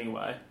pictures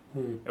anyway.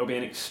 It'll be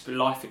a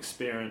life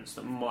experience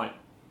that might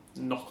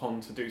knock on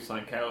to do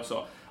something else,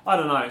 or I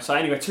don't know. So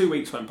anyway, 2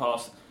 weeks went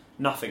past,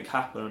 nothing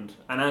happened.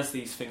 And as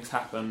these things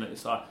happen,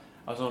 it's like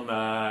I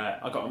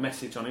got a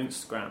message on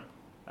Instagram,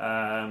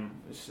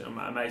 which is an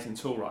amazing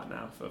tool right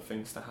now for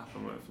things to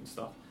happen with and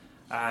stuff.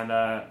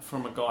 And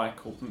from a guy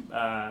called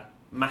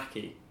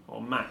Mackie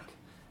or Mac,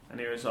 and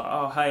he was like,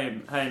 "Oh, hey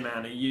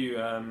man, are you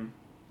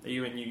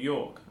in New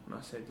York?" And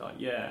I said, like,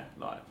 yeah,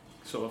 like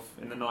sort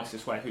of in the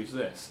nicest way. Who's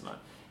this? And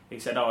he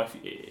said, "Oh,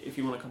 if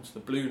you want to come to the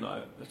Blue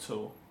Note at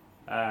all,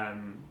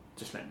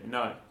 just let me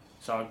know."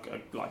 So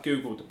I like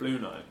googled the Blue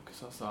Note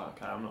because I was like,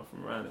 okay, I'm not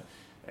from around it.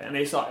 And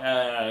it's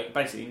like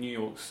basically New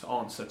York's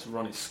answer to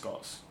Ronnie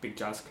Scott's big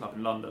jazz club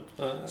in London.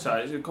 So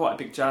it's quite a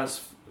big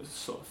jazz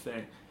sort of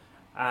thing.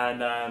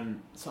 And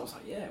so I was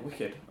like, yeah,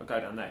 wicked, I'll go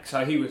down there.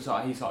 So he's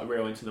like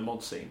real into the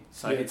mod scene.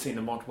 So he'd seen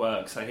the mod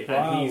work. So he's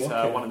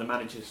one of the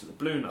managers of the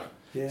Blue Note.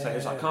 Yeah, so he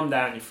was like, come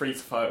down, you're free to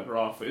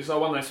photograph. It was like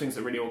one of those things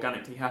that really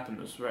organically happened.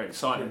 It was very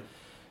exciting. Yeah.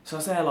 So I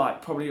was there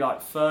like probably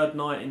like third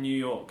night in New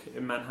York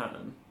in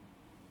Manhattan,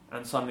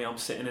 and suddenly I'm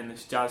sitting in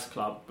this jazz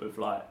club with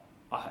like,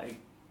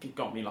 he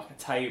got me like a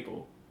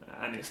table,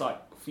 and it's like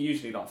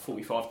usually like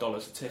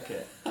 $45 a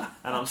ticket, and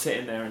I'm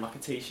sitting there in like a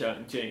t-shirt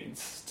and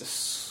jeans, just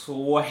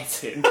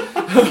sweating,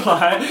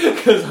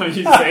 because I'm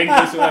used to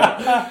English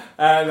weather,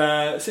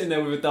 and sitting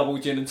there with a double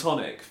gin and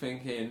tonic,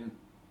 thinking,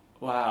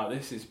 wow,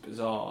 this is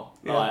bizarre.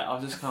 Yeah. Like,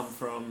 I've just come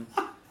from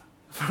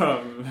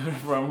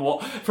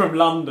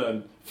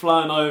London,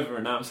 flying over,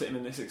 and now I'm sitting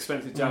in this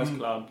expensive jazz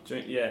club.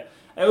 It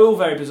was all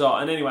very bizarre.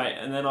 And anyway,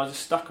 and then I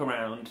just stuck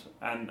around,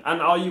 and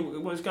I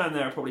was going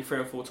there probably 3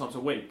 or 4 times a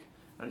week,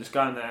 and just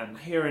going there and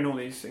hearing all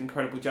these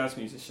incredible jazz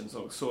musicians.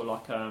 I saw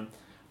like, I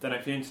don't know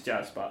if you're into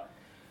jazz, but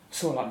I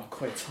saw like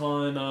McCoy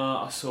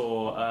Tyner.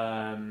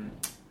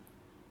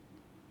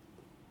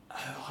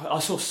 I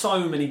saw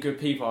so many good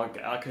people. I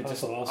could That's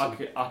just, awesome.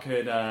 I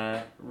could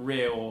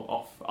reel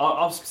off.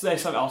 I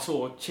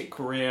saw Chick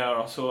Corea.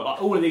 I saw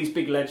like, all of these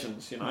big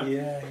legends, you know.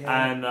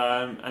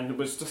 And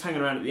was just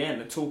hanging around at the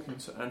end and talking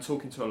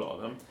to a lot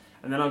of them.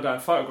 And then I go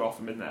and photograph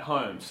them in their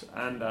homes,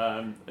 and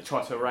I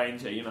try to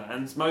arrange it, you know.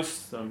 And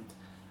most of them,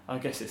 I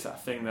guess it's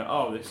that thing that,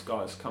 oh, this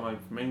guy's come over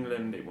from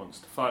England, he wants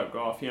to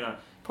photograph, you know.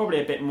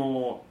 Probably a bit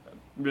more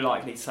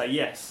likely to say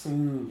yes,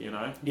 you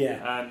know.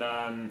 And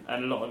a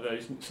lot of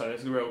those, so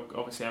there's a real,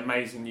 obviously,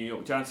 amazing New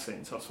York jazz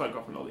scene. So I was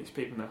photographing a lot of these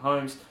people in their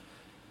homes.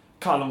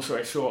 Cut a long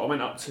story short, I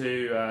went up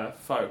to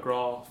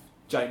photograph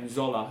James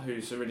Zoller,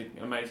 who's a really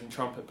amazing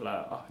trumpet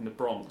player up in the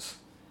Bronx.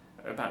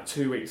 About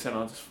 2 weeks in,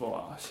 I just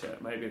thought, oh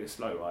shit, maybe this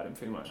low riding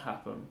thing won't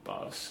happen. But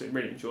I was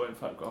really enjoying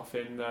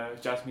photographing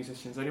jazz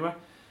musicians anyway.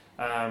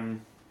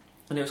 And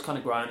it was kind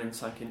of growing into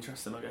something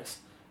interesting, I guess.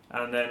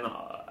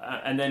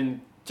 And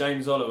then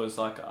James Zoller was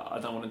like, I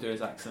don't want to do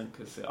his accent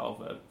because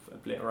I'll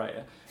obliterate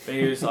it. But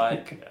he was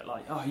like,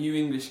 oh, you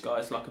English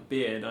guys like a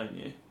beer, don't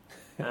you?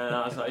 And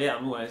I was like, yeah,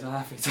 I'm always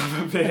happy to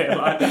have a beer.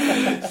 Like,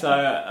 so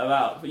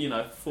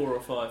about 4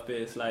 or 5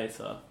 beers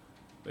later,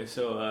 we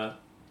saw.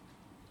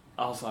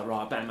 I was like,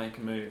 right, I better make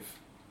a move.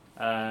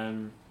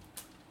 And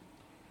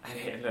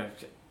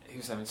he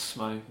was having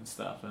smoke and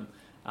stuff, and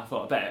I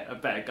thought I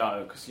better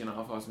go because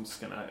otherwise I'm just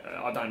gonna.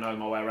 I don't know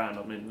my way around.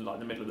 I'm in like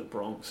the middle of the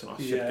Bronx, and I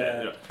should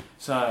get.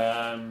 So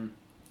I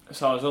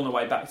was on the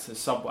way back to the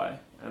subway,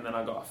 and then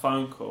I got a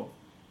phone call,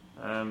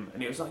 and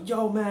he was like,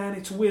 "Yo, man,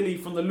 it's Willie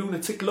from the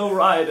Lunatic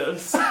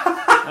Lowriders."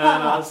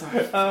 And I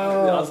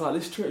was like,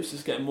 this trip's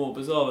just getting more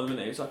bizarre in a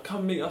minute. He was like,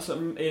 "Come meet us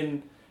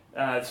in."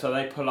 So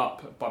they pull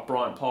up by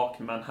Bryant Park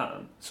in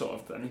Manhattan, sort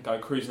of, and go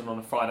cruising on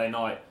a Friday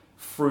night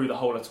through the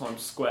whole of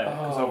Times Square,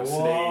 because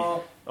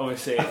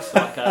obviously it's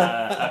like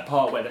a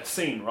part where they're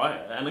seen, right?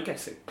 And I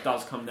guess it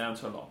does come down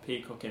to a lot of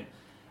peacocking.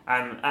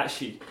 And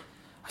actually,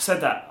 I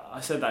said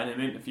that in an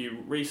interview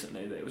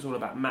recently, that it was all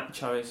about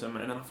machoism,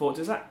 and then I thought,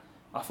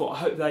 I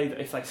hope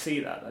if they see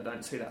that, they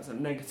don't see that as a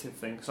negative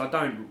thing, because I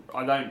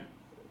don't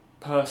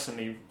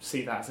personally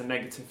see that as a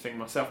negative thing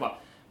myself. Like,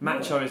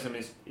 machoism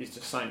is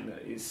just something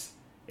that is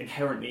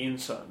inherently in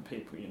certain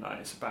people,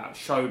 it's about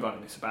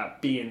showboating, it's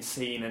about being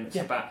seen, and it's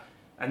about,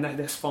 and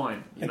that's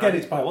fine. Again,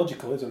 it's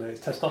biological, isn't it?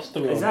 It's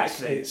testosterone.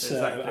 Exactly. It's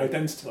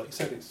identity, like you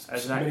said.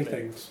 It's many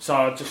things. So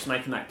I'm just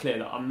making that clear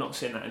that I'm not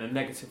seeing that in a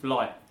negative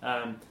light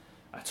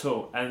at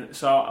all. And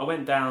so I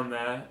went down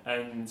there,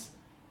 and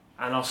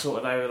I sort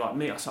of, they were like,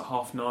 meet us at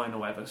 9:30 or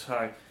whatever.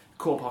 So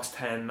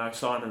 10:15, no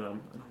sign of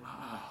them, and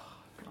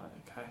I'm like,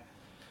 okay,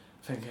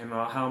 thinking,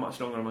 how much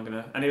longer am I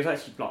gonna? And it was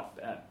actually like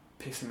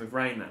pissing with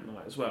rain that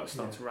night as well. It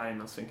started to rain.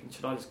 I was thinking,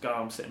 should I just go?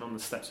 I'm sitting on the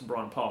steps of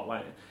Bryant Park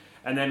waiting,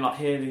 and then like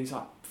hear these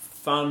like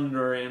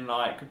thundering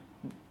like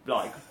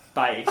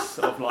bass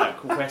of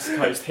like West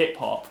Coast hip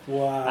hop,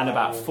 and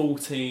about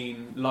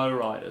 14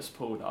 lowriders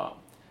pulled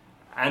up,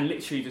 and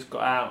literally just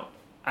got out,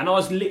 and I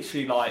was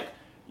literally like,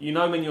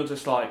 when you're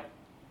just like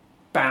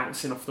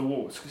bouncing off the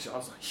walls, because I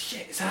was like,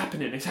 shit, it's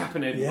happening, I've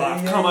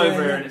come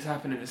over here and it's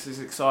happening, this is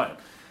exciting.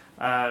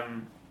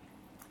 And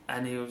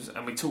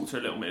we talked to her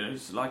a little bit, and it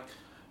was like,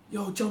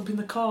 yo, jump in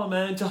the car,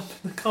 man, and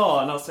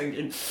I was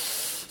thinking,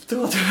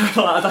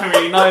 I don't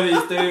really know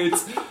these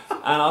dudes,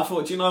 and I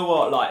thought, do you know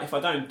what, like, if I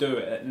don't do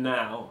it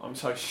now, I'm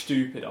so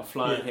stupid, I've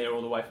flown here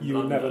all the way from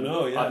London. You'll never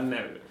know, I'd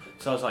never.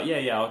 So I was like,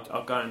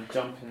 I'll go and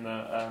jump in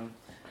the,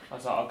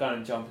 I'll go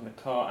and jump in the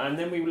car, and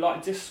then we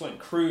like just went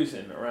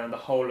cruising around the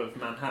whole of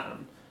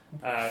Manhattan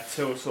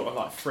till sort of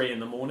like 3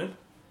 a.m.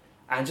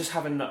 And just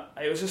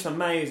it was just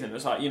amazing. It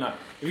was like,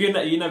 if you've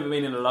never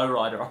been in a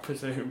lowrider, I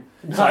presume.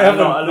 So a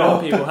lot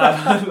of people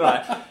have.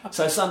 Like,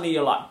 so suddenly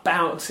you're like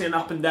bouncing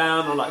up and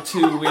down on like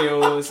 2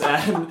 wheels,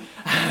 and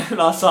I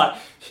was like,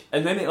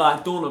 and then it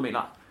like dawned on me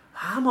like,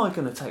 how am I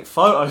going to take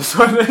photos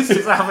when this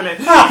is happening?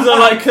 Because I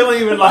like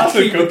couldn't even like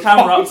keep the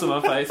camera up to my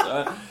face.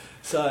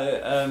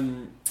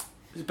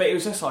 But it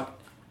was just like,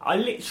 I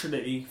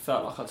literally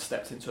felt like I'd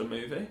stepped into a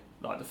movie.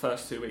 Like the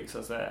first 2 weeks I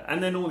was there,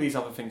 and then all these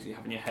other things you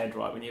have in your head,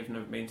 right? When you've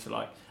never been to,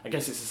 like, I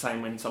guess it's the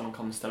same when someone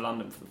comes to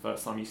London for the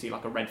first time. You see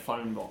like a red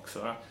phone box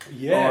or a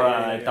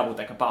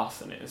double-decker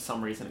bus, and it is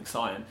some reason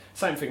exciting.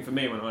 Same thing for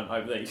me when I went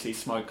over there. You see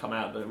smoke come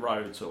out of the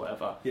roads or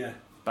whatever. Yeah.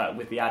 but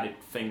with the added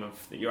thing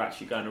of that you're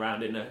actually going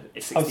around in a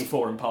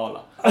 64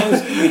 Impala.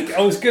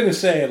 I was going to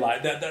say,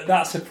 like,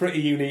 that's a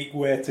pretty unique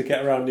way to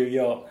get around New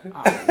York.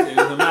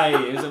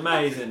 It was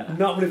amazing.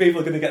 Not many people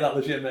are going to get that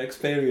legitimate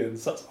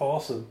experience. That's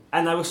awesome.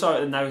 And they were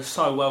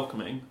so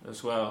welcoming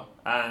as well.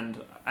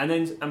 And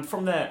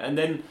from there, and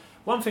then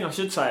one thing I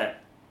should say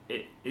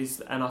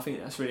is, and I think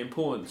that's really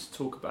important to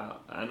talk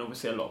about, and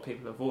obviously a lot of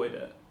people avoid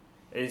it,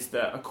 is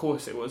that of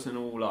course it wasn't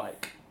all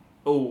like,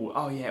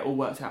 oh yeah, it all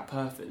worked out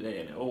perfectly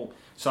and it all.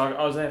 So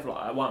I was there for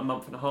like 1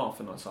 month and a half,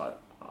 and I was like,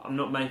 I'm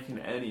not making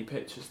any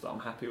pictures that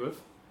I'm happy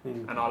with,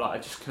 and I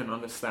just couldn't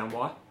understand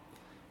why.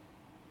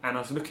 And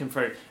I was looking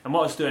through, and what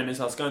I was doing is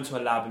I was going to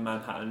a lab in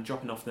Manhattan,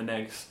 dropping off the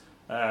negs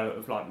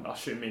of like I was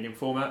shooting medium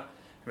format,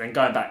 and then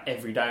going back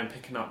every day and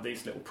picking up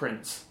these little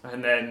prints,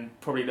 and then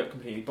probably looked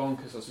completely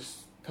bonkers. I was just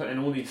putting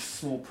all these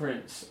small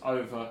prints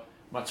over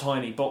my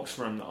tiny box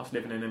room that I was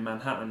living in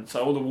Manhattan.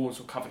 So all the walls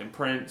were covered in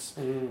prints,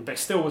 but it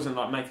still wasn't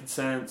like making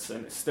sense,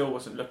 and it still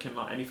wasn't looking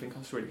like anything I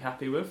was really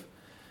happy with.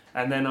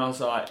 And then I was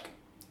like,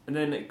 and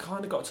then it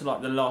kind of got to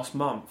like the last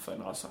month,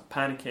 and I was like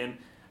panicking.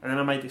 And then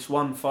I made this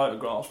one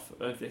photograph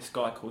of this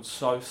guy called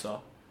Sosa,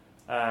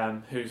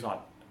 who's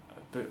like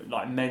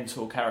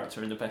mental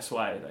character in the best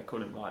way. They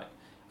call him like,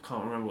 I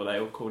can't remember what they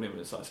all called him.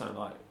 It's like something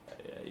like,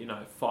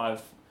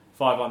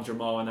 500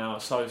 mile an hour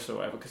Sosa or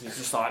whatever, because he's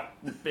just like,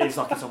 it's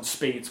like he's on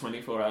speed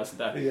 24 hours a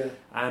day. Yeah.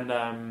 And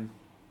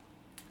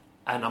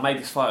I made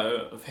this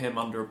photo of him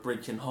under a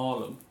bridge in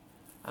Harlem,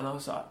 and I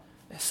was like,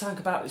 there's something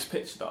about this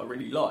picture that I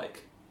really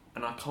like,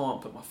 and I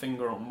can't put my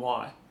finger on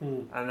why.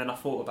 And then I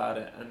thought about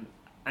it,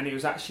 and it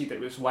was actually that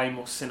it was way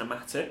more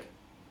cinematic,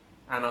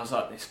 and I was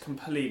like, this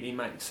completely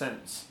makes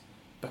sense,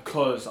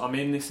 because I'm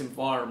in this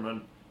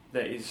environment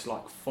that is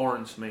like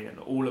foreign to me, and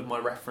all of my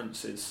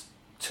references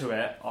to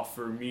it are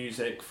through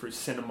music, through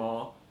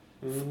cinema.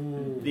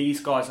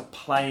 These guys are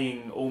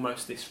playing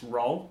almost this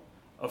role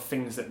of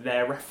things that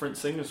they're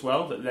referencing as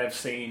well, that they've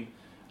seen,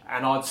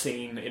 and I'd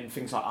seen in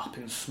things like Up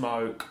in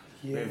Smoke.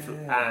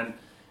 And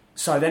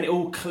so then it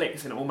all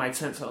clicked and it all made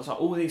sense. And I was like,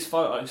 all these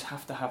photos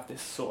have to have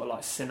this sort of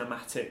like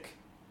cinematic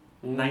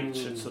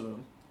nature to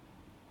them.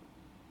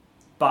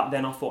 But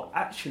then I thought,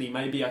 actually,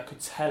 maybe I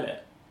could tell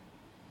it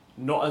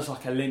not as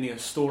like a linear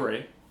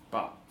story,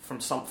 but from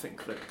something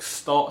that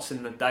starts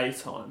in the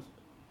daytime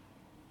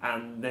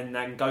and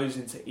then goes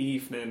into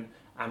evening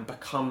and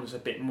becomes a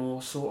bit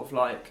more sort of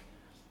like,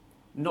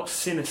 not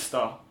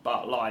sinister,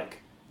 but like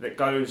that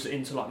goes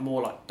into like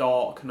more like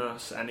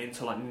darkness and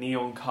into like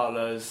neon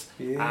colours,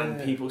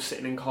 and people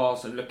sitting in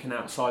cars and looking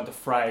outside the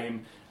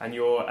frame, and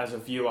you're, as a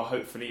viewer,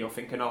 hopefully you're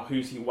thinking, oh,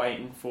 who's he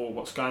waiting for,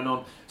 what's going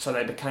on? So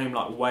they became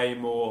like way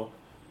more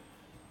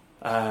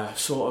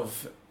sort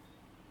of,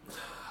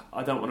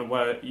 I don't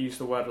want to use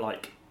the word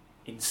like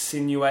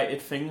insinuated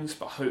things,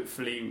 but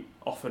hopefully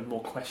offered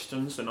more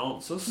questions than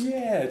answers.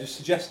 Yeah, just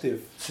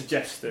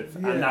suggestive.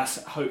 And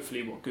that's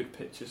hopefully what good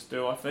pictures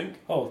do, I think.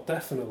 Oh,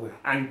 definitely.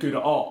 And good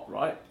art,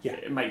 right? Yeah.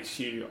 It makes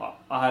you...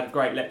 I had a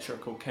great lecturer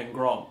called Ken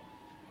Grant,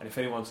 and if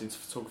anyone's into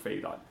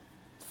photography, like,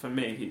 for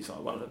me, he's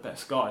like one of the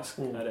best guys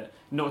at it.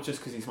 Not just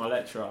because he's my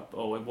lecturer,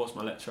 or it was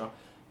my lecturer,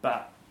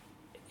 but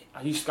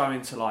I used to go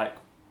into like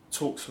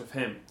talks with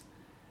him,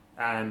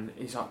 and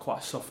he's like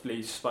quite a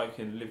softly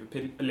spoken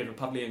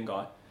Liverpudlian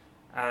guy.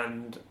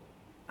 And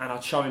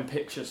I'd show him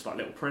pictures, like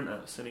little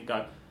printouts, and he'd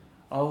go,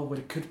 oh, well,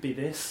 it could be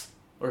this,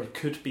 or it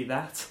could be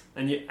that.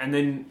 And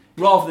then,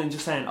 rather than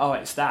just saying, oh,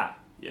 it's that,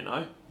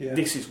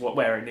 this is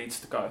where it needs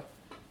to go.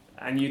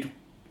 And you'd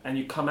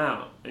come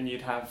out, and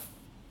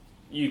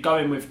you'd go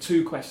in with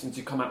 2 questions,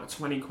 you'd come out with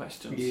 20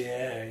 questions.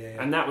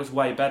 Yeah. And that was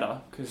way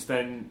better, because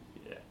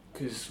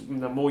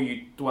the more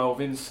you delve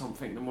into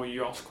something, the more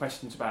you ask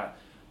questions about it,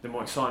 the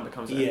more exciting it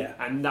becomes. Yeah.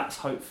 And that's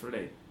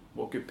hopefully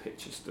what good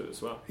pictures do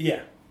as well.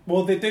 Yeah.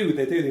 Well, they do.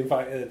 They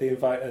invite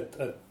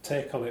a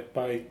take on it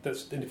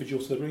that's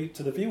individual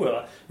to the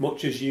viewer.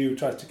 Much as you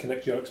try to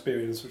connect your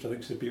experience, which I think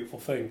is a beautiful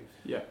thing.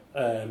 Yeah.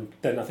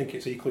 Then I think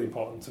it's equally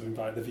important to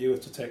invite the viewer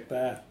to take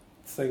their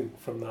thing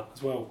from that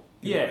as well.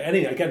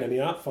 Any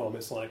art form,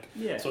 it's like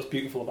that's what's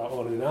beautiful about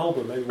owning an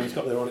album. Everyone's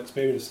got their own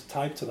experience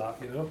tied to that,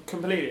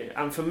 Completely.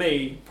 And for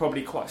me,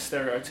 probably quite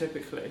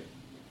stereotypically,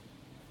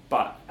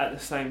 but at the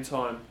same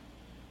time,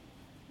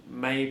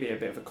 maybe a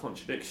bit of a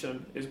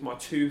contradiction, is my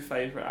 2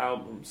 favourite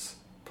albums,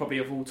 probably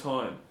of all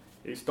time,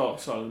 is Dark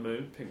Side of the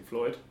Moon, Pink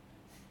Floyd,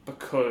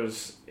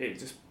 because it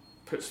just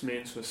puts me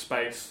into a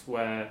space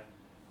where,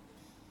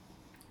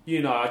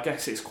 I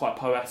guess it's quite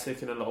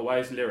poetic in a lot of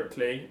ways,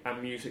 lyrically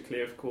and musically,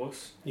 of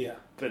course. Yeah.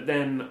 But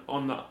then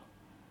on that,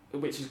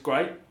 which is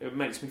great, it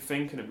makes me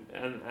think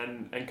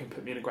and can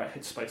put me in a great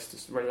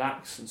headspace to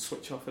relax and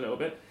switch off a little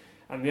bit.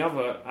 And the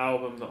other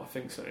album that I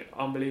think is an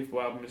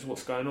unbelievable album is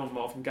What's Going On,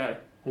 Marvin Gaye.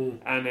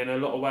 And in a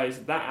lot of ways,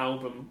 that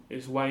album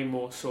is way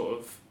more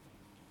sort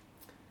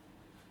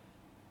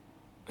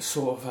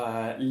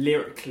of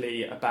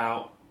lyrically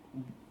about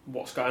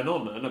what's going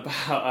on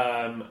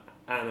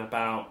and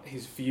about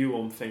his view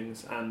on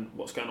things and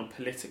what's going on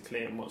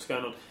politically and what's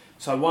going on.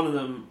 So one of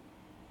them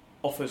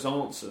offers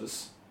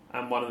answers,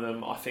 and one of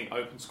them I think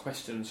opens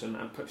questions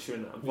and puts you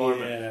in that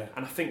environment. Yeah.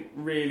 And I think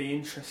really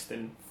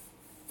interesting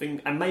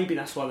thing, and maybe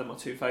that's why they're my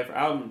two favourite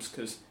albums,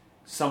 because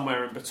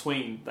somewhere in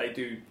between they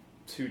do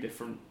two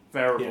different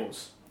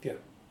variables. Yeah.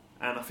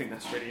 And I think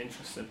that's really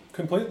interesting.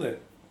 Completely.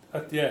 I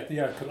think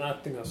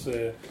that's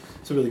a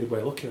really good way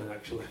of looking at it,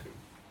 actually.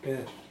 Yeah.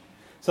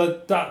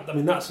 So that's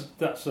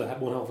one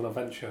hell of an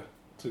adventure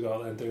to go out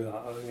there and do that.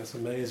 I think that's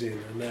amazing.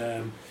 And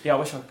I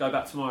wish I could go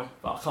back tomorrow,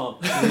 but I can't.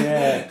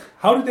 Yeah.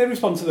 How did they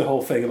respond to the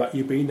whole thing about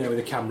you being there with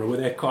a camera? Were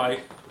they quite?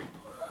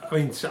 I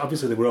mean,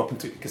 obviously they were open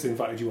to it because they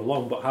invited you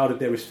along. But how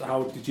did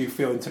you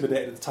feel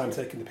intimidated at the time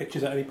taking the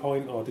pictures at any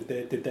point, or did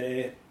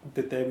they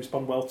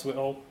respond well to it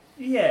all?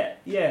 Yeah.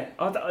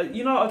 I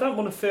don't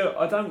want to feel.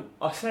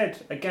 I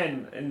said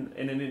again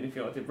in an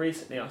interview I did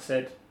recently. I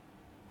said,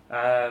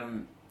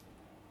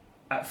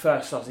 at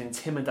first I was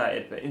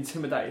intimidated, but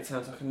intimidated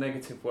sounds like a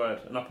negative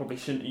word, and I probably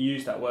shouldn't have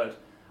used that word.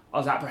 I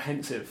was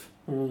apprehensive.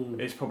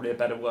 Is probably a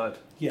better word.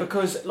 Yeah.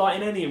 Because, like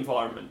in any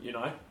environment,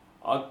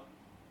 a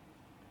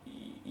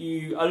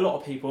lot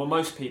of people, or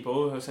most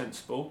people who are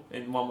sensible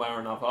in one way or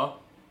another,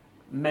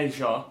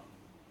 measure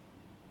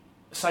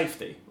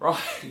safety, right?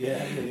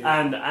 Yeah.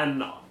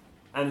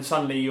 And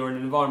suddenly you're in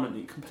an environment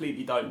that you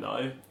completely don't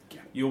know. Yeah.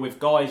 You're with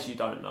guys you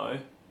don't know.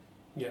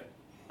 Yeah.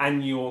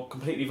 And you're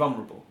completely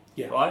vulnerable.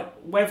 Yeah. Right?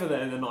 Whether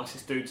they're the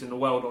nicest dudes in the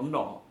world or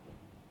not,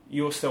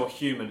 you're still a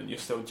human and you're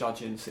still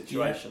judging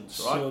situations,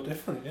 right? So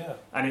different, yeah.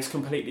 And it's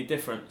completely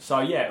different.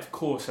 So yeah, of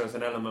course there was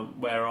an element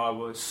where I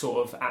was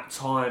sort of at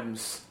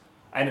times,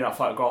 I ended up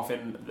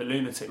photographing the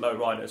Lunatic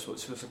Lowriders,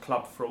 which was a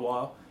club for a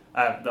while,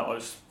 that I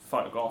was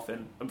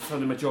photographing for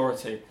the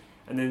majority.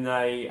 And then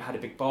they had a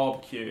big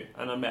barbecue,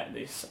 and I met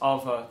this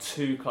other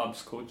two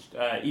clubs called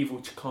Evil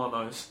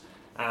Chicanos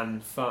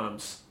and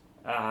Firms.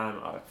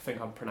 I think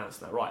I'm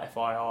pronouncing that right,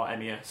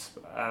 Firmes.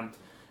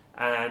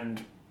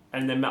 And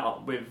then met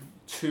up with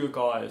two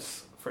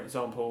guys, for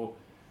example,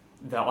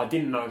 that I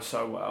didn't know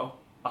so well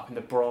up in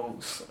the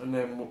Bronx, and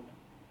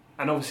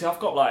obviously I've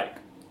got like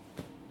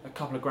a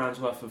couple of grand's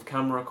worth of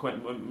camera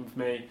equipment with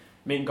me,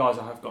 meeting guys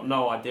I have got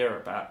no idea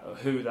about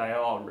who they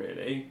are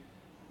really.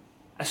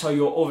 So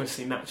you're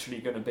obviously naturally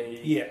going to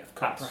be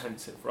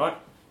apprehensive, right?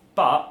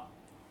 But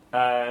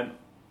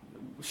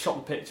shot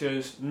the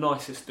pictures,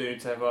 nicest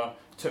dudes ever,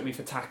 took me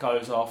for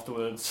tacos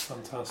afterwards.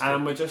 Fantastic.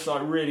 And were just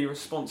like really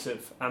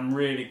responsive and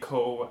really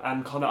cool,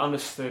 and kind of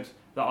understood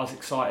that I was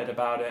excited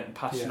about it and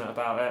passionate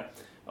about it,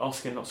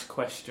 asking lots of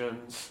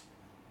questions,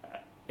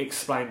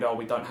 explained,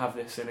 we don't have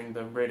this in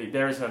England really.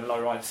 There is a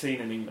low-ride scene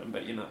in England,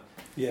 but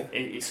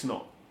it's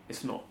not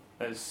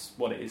as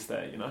what it is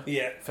there,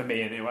 for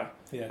me anyway.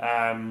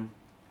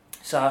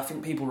 So I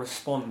think people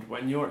respond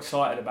when you're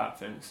excited about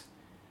things.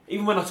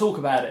 Even when I talk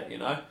about it,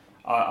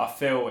 I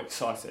feel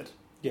excited.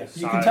 Yeah,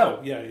 so, you can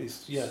tell.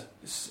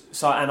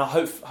 So, and I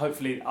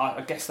hopefully,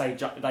 I guess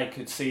they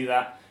could see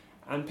that.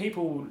 And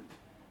people,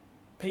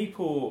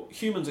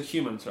 humans are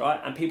humans,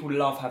 right? And people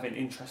love having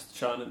interest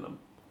shown in them.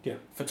 Yeah.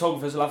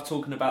 Photographers love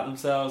talking about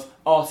themselves.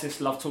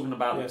 Artists love talking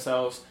about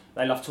themselves.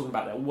 They love talking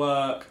about their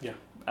work.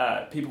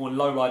 Yeah. People and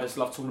lowriders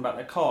love talking about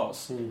their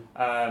cars.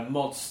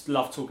 Mods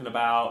love talking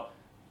about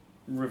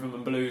rhythm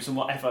and blues and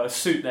whatever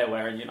suit they're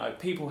wearing.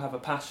 People have a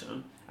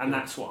passion, and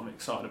that's what I'm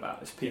excited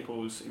about, is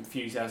people's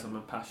enthusiasm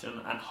and passion,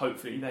 and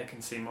hopefully they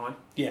can see mine.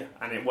 Yeah.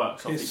 And it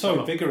works. It's so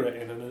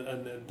invigorating,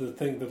 and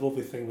the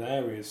lovely thing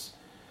there is,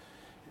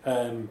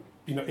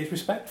 it's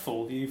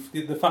respectful.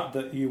 The fact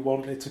that you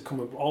wanted to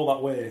come all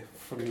that way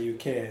from the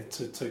UK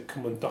to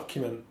come and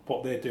document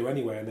what they do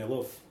anyway, and they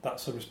love.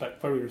 That's a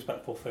very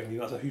respectful thing.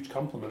 That's a huge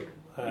compliment.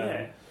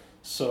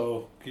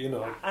 So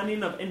and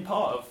in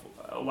part of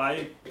a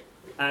way,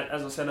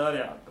 as I said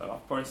earlier,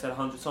 I've probably said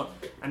 100 times,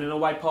 and in a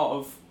way, part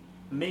of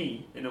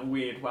me in a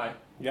weird way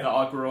that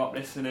I grew up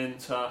listening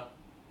to,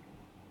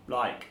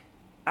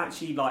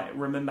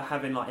 remember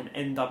having an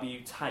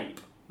NW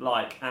tape,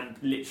 and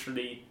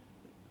literally.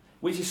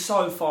 Which is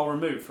so far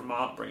removed from my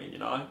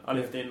upbringing, I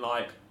lived in,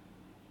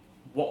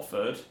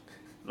 Watford,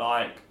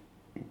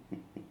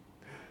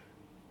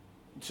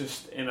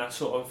 just in a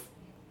sort of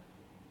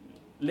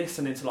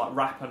listening to,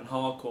 rap and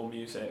hardcore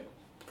music,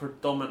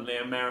 predominantly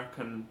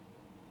American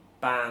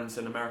bands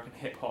and American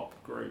hip-hop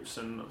groups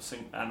and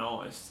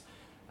artists.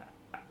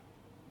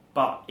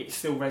 But it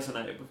still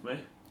resonated with me.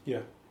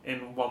 Yeah.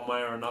 In one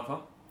way or another.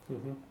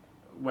 Mm-hmm.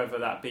 Whether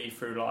that be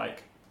through,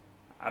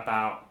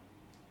 about...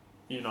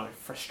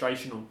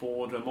 frustration or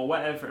boredom or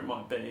whatever it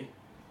might be,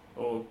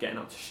 or getting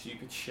up to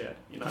stupid shit.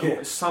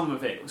 Some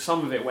of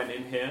it went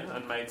in here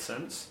and made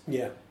sense.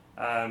 Yeah.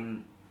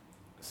 It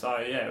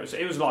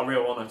was a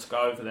real honour to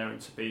go over there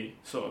and to be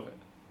sort of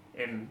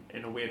in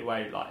a weird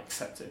way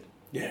accepted.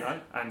 Yeah.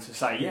 And to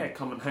say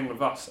come and hang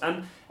with us.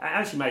 And I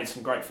actually made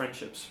some great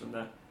friendships from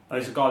there.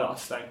 There's a guy that I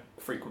stay in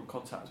frequent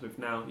contact with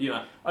now.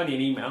 Only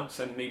an email,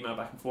 send an email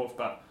back and forth,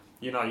 but.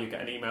 You get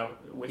an email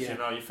wishing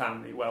your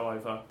family well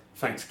over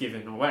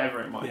Thanksgiving or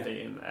whatever it might be,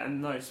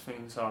 and those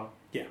things are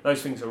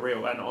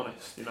real and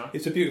honest.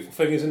 It's a beautiful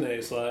thing, isn't it?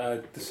 It's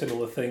the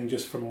similar thing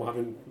just from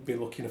having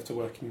been lucky enough to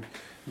work in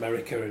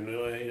America, and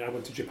I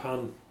went to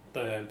Japan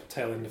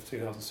tail end of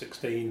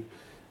 2016.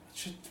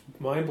 It's just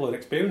mind-blowing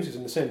experiences,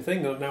 and the same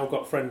thing. I've now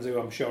got friends who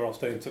I'm sure I'll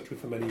stay in touch with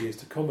for many years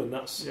to come, and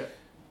that's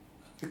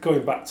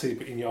going back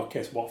to, in your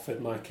case, Watford,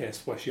 my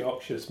case, West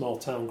Yorkshire, small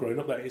town growing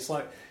up there. It's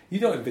like you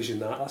don't envision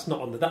that. That's not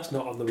on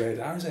the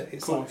radar, is it?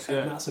 It's course,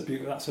 like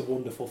that's a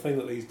wonderful thing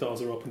that these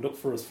doors are opened up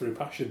for us through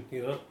passion,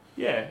 you know.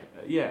 Yeah,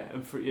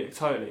 and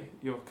totally.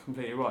 You're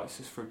completely right. It's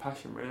just through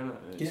passion, really. Isn't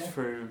it? It's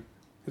through.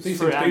 These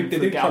things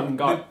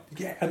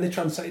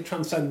it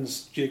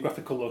transcends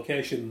geographical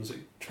locations. It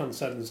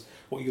transcends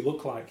what you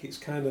look like. It's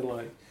kind of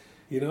like,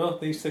 you know,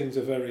 these things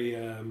are very.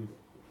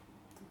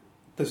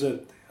 There's a,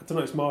 I don't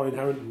know. It's more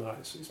inherent than that.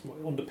 It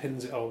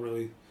underpins it all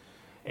really.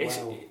 It's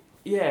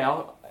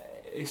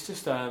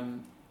just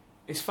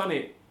it's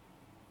funny.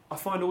 I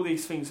find all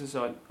these things as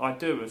I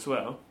do as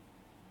well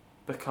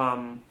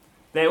become.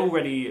 They're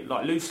already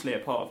like loosely a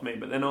part of me,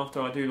 but then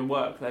after I do the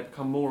work, they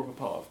become more of a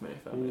part of me.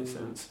 If that makes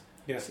sense.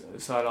 Yeah.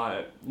 So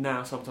like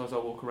now, sometimes I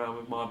walk around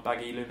with my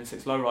baggy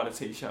Lunatics Lowrider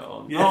t-shirt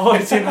on. Yeah.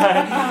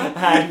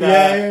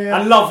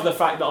 I love the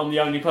fact that I'm the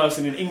only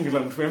person in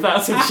England with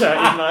that t-shirt.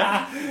 You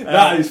know,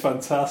 that is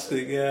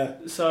fantastic. Yeah.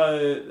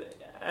 So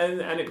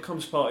and it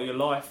becomes part of your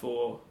life,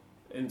 or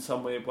in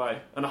some weird way.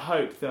 And I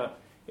hope that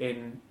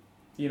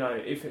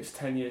if it's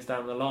 10 years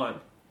down the line,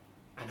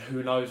 and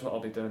who knows what I'll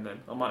be doing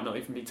then. I might not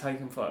even be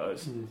taking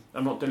photos.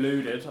 I'm not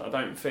deluded. I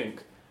don't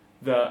think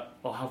that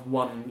I'll have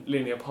one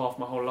linear path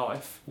my whole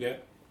life. Yeah.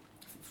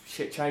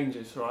 Shit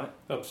changes, right?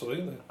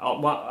 Absolutely. At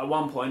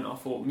one point, I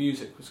thought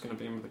music was going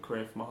to be the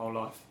career for my whole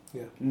life.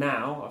 Yeah.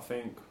 Now, I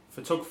think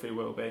photography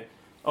will be.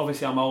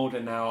 Obviously, I'm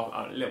older now,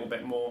 I'm a little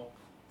bit more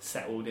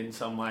settled in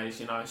some ways,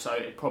 you know, so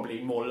it's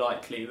probably more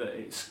likely that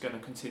it's going to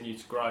continue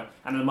to grow.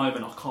 And at the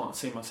moment, I can't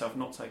see myself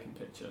not taking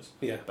pictures.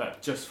 Yeah.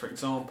 But just for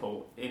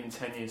example, in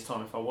 10 years'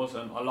 time, if I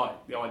wasn't, I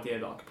like the idea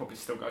that I could probably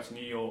still go to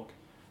New York,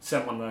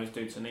 send one of those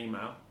dudes an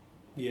email,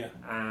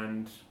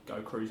 and go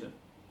cruising.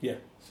 Yeah.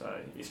 So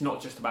it's not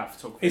just about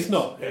photography. It's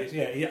not.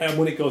 And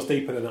when it goes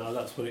deeper than that,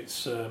 that's when it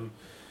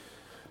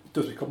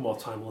does become more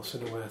timeless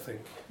in a way, I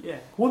think. Yeah.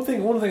 One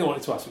thing I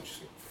wanted to ask, which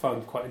I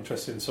found quite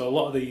interesting. So a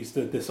lot of these,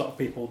 the sort of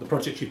people, the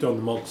projects you've done,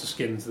 the Mogs, the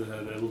Skins,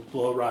 the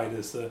Low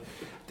Riders, do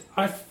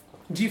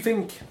you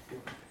think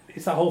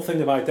it's that whole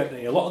thing of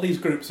identity? A lot of these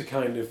groups are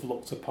kind of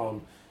looked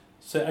upon.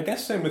 So I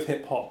guess same with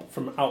hip hop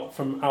from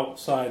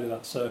outside of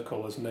that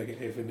circle as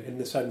negative in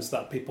the sense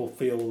that people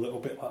feel a little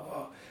bit like,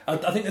 oh. I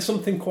think there's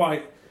something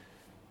quite.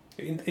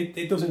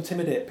 It does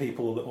intimidate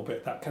people a little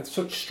bit, that kind of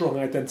such strong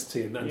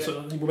identity, and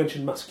so we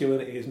mentioned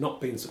masculinity as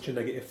not being such a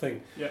negative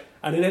thing. Yeah.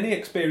 And in any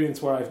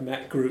experience where I've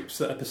met groups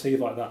that are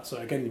perceived like that, so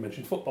again you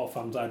mentioned football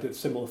fans, I did a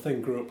similar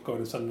thing, grew up going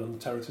and standing on the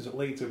terraces at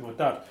Leeds with my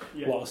dad,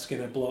 a lot of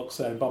skinhead blokes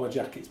and bomber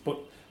jackets, but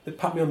they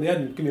pat me on the head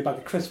and give me a bag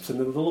of crisps, and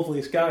they're the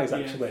loveliest guys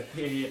actually.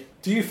 Yeah.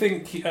 Do you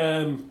think,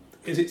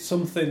 is it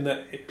something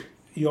that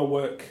your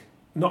work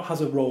not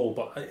has a role,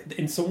 but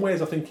in some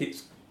ways I think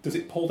does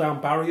it pull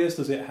down barriers?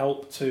 Does it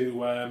help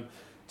to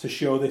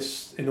show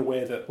this in a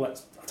way that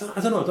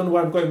I don't know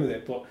where I'm going with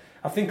it, but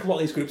I think a lot of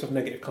these groups have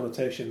negative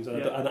connotations,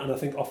 and I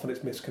think often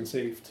it's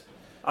misconceived.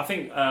 I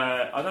think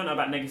I don't know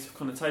about negative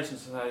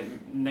connotations,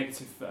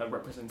 negative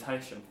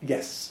representation.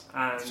 Yes.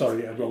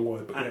 Wrong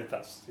word, but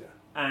that's.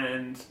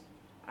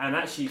 And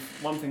actually,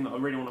 one thing that I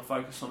really want to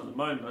focus on at the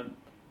moment,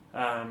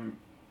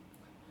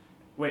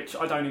 which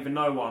I don't even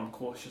know why I'm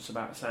cautious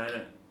about saying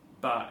it,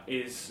 but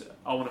is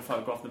I want to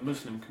photograph the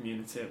Muslim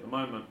community at the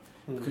moment,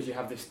 because you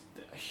have this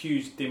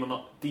huge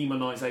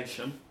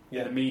demonisation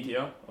in the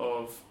media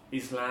of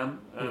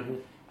Islam,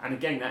 and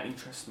again that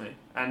interests me,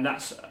 and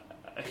that's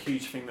a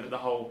huge thing that the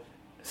whole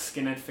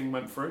skinhead thing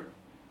went through.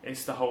 It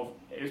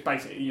was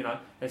basically,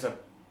 there's a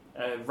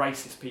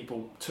racist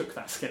people took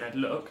that skinhead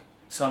look,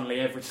 suddenly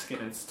every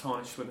skinhead's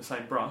tarnished with the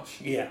same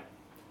brush. Yeah.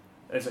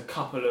 There's a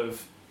couple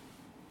of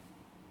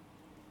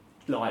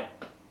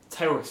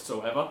terrorists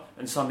or whatever,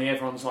 and suddenly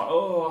everyone's like,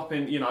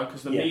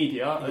 because the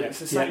media, it's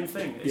the same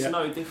thing. It's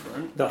no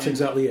different. That's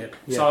exactly it.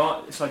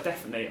 Yeah. So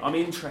definitely, I'm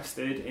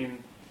interested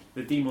in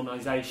the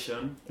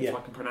demonisation, if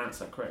I can pronounce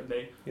that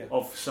correctly,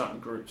 of certain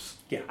groups,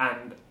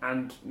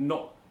 and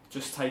not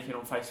just taking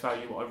on face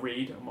value what I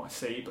read and what I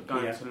see, but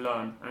going to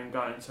learn and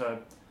going to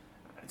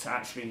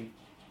actually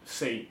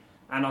see.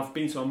 And I've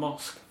been to a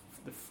mosque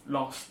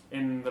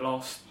in the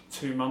last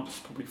 2 months,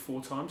 probably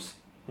 4 times.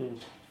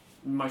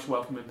 Most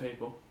welcoming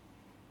people.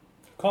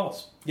 Of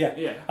course, yeah.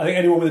 I think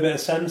anyone with a bit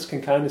of sense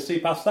can kind of see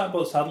past that,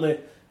 but sadly,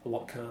 a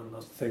lot can't.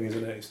 That's the thing,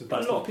 isn't it?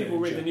 But a lot of people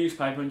read the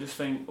newspaper and just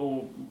think,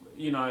 or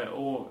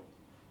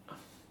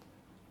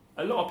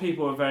a lot of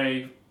people are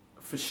very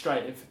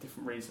frustrated for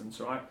different reasons,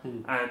 right?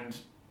 And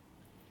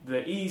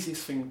the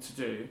easiest thing to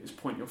do is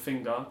point your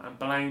finger and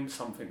blame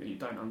something that you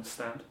don't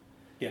understand.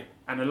 Yeah.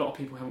 And a lot of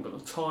people haven't got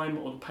the time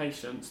or the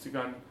patience to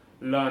go and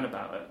learn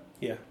about it.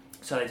 Yeah.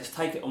 So they just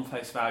take it on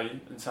face value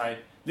and say,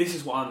 this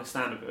is what I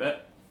understand of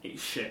it,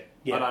 it's shit.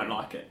 I don't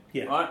like it.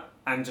 Yeah. Right?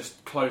 And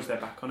just close their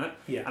back on it.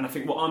 Yeah. And I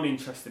think what I'm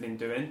interested in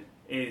doing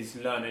is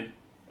learning.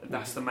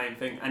 That's the main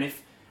thing. And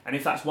if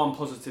that's one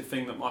positive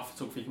thing that my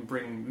photography can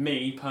bring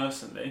me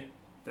personally,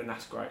 then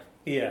that's great.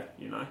 Yeah.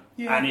 You know?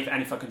 Yeah.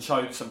 And if I can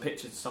show some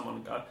pictures to someone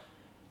and go,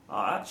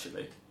 oh,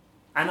 actually...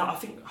 And I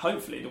think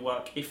hopefully the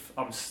work, if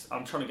I'm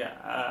trying to get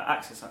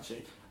access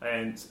actually,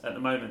 and at the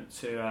moment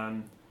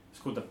to it's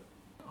called I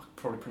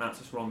probably pronounce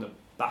this wrong, the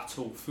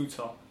Batul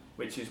Futa,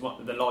 which is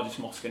the largest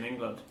mosque in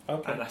England,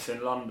 and that's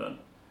in London.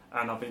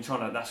 And I've been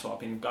that's what I've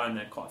been going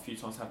there quite a few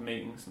times to have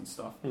meetings and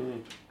stuff.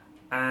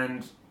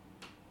 And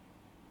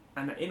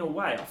in a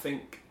way, I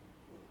think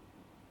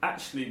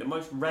actually the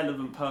most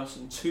relevant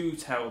person to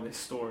tell this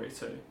story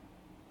to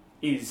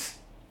is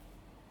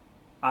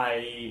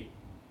a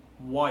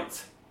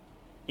white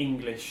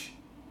English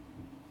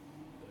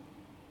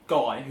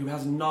guy who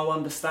has no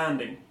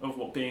understanding of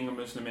what being a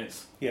Muslim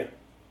is. Yeah.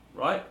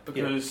 Right?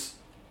 Because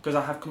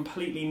I have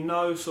completely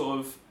no sort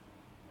of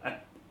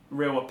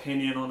real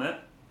opinion on it.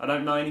 I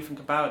don't know anything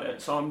about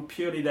it, so I'm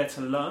purely there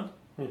to learn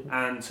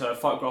and to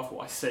photograph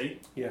what I see.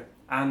 Yeah.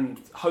 And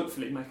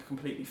hopefully make a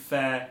completely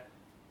fair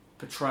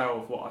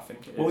portrayal of what I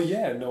think it is. Well,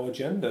 yeah, no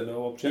agenda,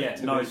 no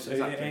objective. Yeah, no,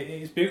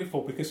 exactly. It's beautiful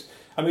because,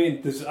 I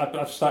mean,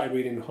 I've started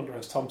reading Hunter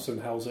S.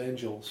 Thompson, Hell's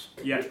Angels,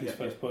 his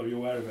first book. Are you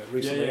aware of it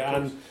recently?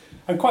 Yeah,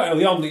 and quite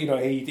early on, you know,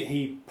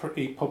 he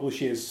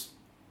publishes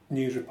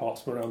news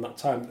reports from around that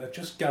time. They've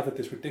just gathered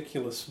this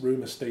ridiculous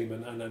rumour steam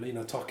and you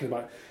know, talking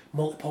about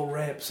multiple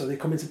rapes. So they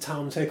come into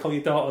town and take all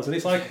your daughters, and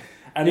it's like,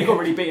 and he got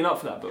really beaten up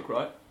for that book,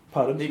 right?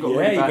 Pardon? He took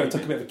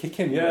a bit of a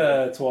kicking,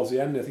 towards the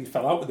end. I think he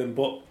fell out with him,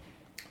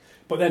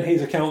 But then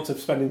his account of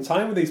spending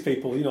time with these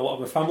people, you know, a lot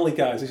of the family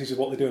guys, this is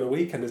what they do on a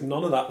weekend. There's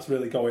none of that's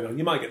really going on.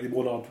 You might get the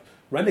one odd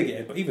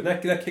renegade, but even they're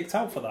kicked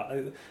out for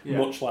that.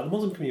 Much like the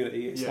Muslim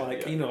community, it's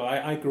you know,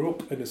 I grew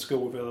up in a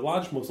school with a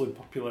large Muslim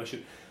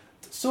population.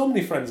 So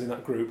many friends in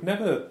that group,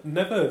 never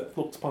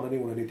looked upon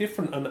anyone any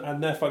different,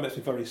 and therefore it makes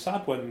me very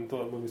sad when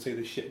we see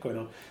this shit going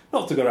on.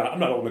 Not to go out, I'm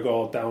not going to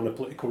go down a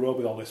political road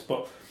with all this,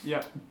 but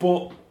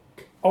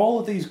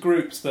all of these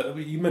groups that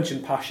you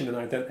mentioned, passion and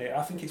identity,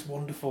 I think it's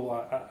wonderful.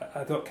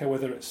 I don't care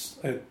whether it's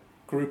a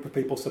group of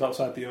people stood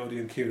outside the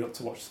Odeon queuing up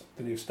to watch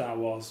the new Star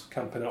Wars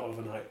camping out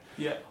overnight,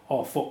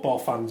 or football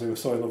fans who are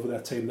so in love with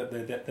their team that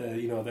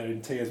they're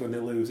in tears when they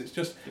lose. It's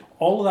just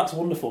all of that's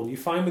wonderful, and you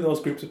find with those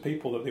groups of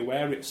people that they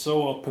wear it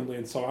so openly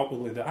and so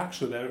outwardly that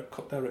actually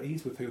they're at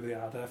ease with who they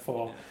are.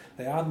 Therefore,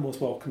 they are the most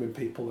welcoming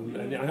people,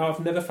 and I've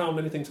never found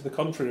anything to the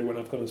contrary when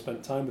I've gone and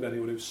spent time with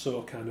anyone who's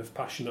so kind of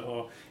passionate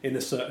or in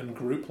a certain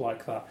group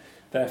like that.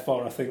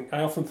 Therefore,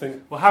 I often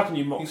think... Well, how can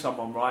you mock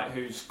someone, right,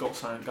 who's got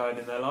something going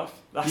in their life?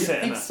 That's it,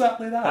 isn't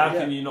exactly it? That. How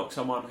can you knock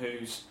someone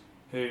who's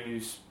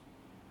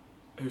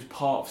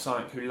part of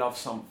something, who loves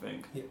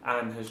something,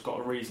 and has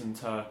got a reason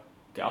to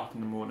get up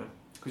in the morning?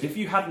 Because if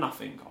you had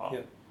nothing,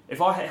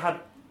 if I had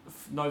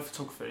no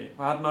photography, if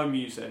I had no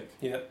music,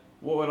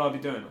 what would I be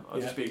doing?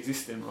 I'd just be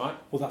existing, right?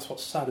 Well, that's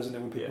what's sad, isn't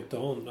it, when people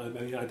don't? I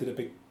mean, I did a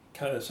big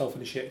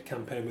self-initiated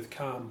campaign with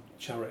Calm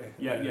charity,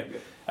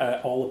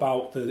 all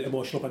about the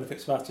emotional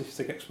benefits of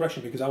artistic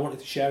expression, because I wanted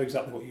to share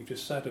exactly what you've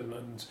just said,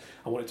 and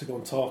I wanted to go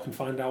and talk and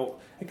find out,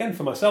 again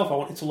for myself, I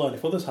wanted to learn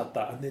if others had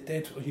that, and they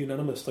did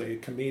unanimously.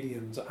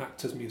 Comedians,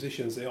 actors,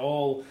 musicians, they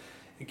all,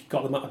 it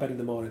got them out of bed in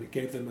the morning, it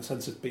gave them a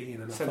sense of being,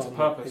 and sense of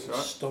purpose, it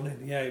was stunning.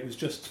 Yeah, it was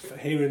just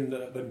hearing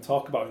them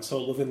talk about it so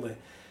lovingly.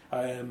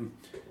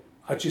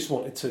 I just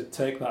wanted to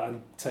take that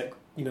and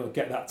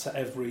get that to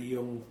every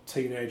young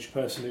teenage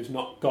person who's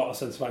not got a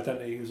sense of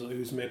identity,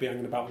 who's maybe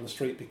hanging about on the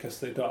street because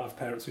they don't have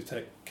parents who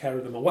take care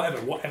of them, or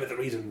whatever the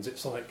reasons.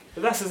 It's like...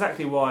 But that's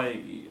exactly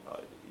why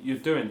you're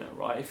doing that,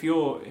 right? If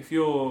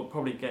you're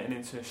probably getting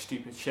into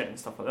stupid shit and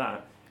stuff like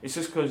that, it's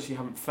just because you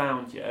haven't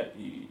found yet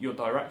your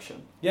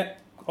direction. Yeah,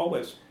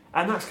 always.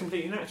 And that's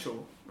completely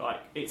natural.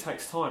 Like, it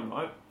takes time,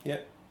 right?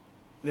 Yeah.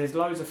 There's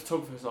loads of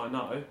photographers I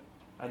know,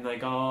 and they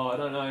go, I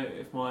don't know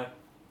if my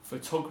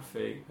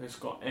photography has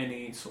got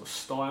any sort of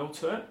style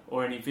to it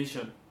or any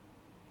vision,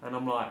 and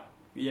I'm like,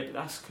 but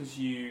that's because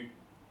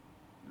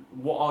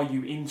what are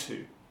you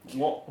into?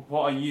 What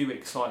are you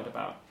excited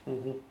about?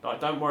 Like,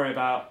 don't worry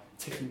about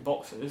ticking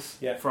boxes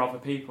for other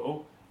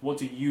people. What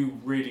do you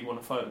really want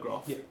to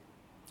photograph?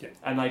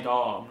 And they go,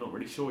 I'm not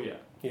really sure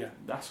yet.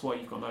 That's why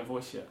you've got no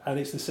voice yet. And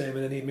it's the same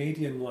in any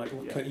medium. Like,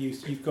 look at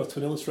you've got to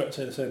an illustrator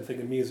say the same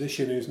thing, a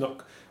musician who's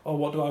not,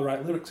 what do I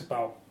write lyrics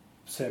about?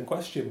 Same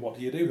question. What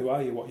do you do? Who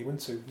are you? What are you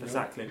into?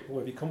 Exactly.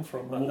 Where have you come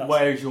from?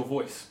 Where is your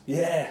voice?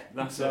 Yeah,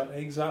 that's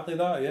exactly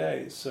that. Yeah,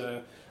 it's.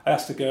 I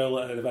asked a girl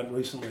at an event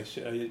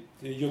recently,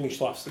 a youngish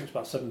lass, I think she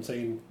was about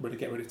 17,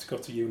 getting ready to go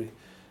to uni,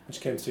 and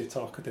she came to see a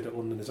talk I did at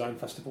London Design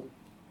Festival,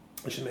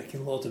 and she's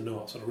making loads of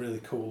notes on a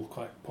really cool,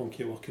 quite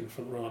punky looking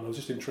front row, and I was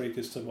just intrigued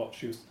as to what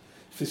she was.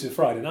 This is a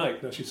Friday night,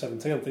 she's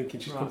 17, I'm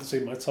thinking she's come to see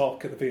my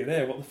talk at the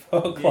V&A, what the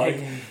fuck,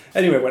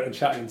 Anyway, went and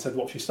chatted and said,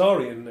 what's your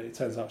story? And it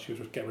turns out she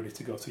was getting ready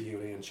to go to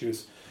uni, and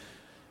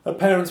her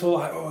parents were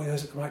like,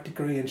 is it the right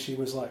degree? And she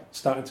was like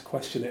starting to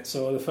question it.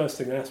 So the first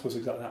thing I asked was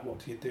exactly that, what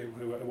do you do?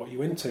 What are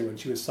you into? And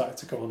she was starting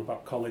to go on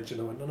about college,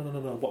 and I went, no,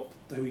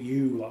 who are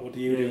you? Like, what do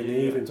you do in the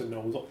evenings? And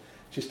no,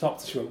 she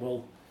stopped and she went,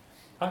 well,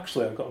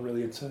 actually, I've gotten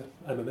really into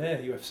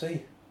MMA,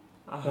 UFC.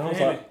 And I was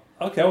like,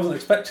 okay, I wasn't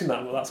expecting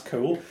that, but that's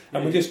cool.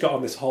 And we just got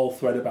on this whole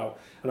thread about,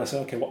 and I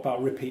said, okay, what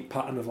about repeat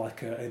pattern of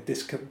like a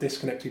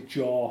disconnected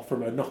jaw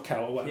from a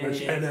knockout or whatever?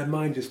 And her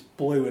mind just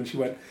blew, and she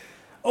went,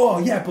 oh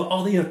yeah, but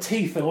all the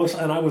teeth and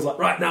I was like,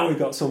 right, now we've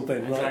got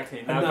something. Exactly.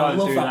 Right? Now and go I and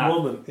love do that that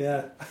moment.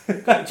 Yeah. Do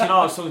you know,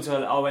 I was talking to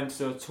I went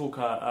to a talk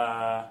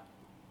at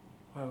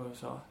where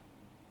was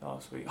I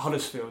last week?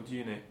 Huddersfield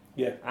Uni.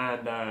 Yeah.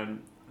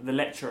 And the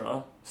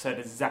lecturer said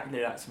exactly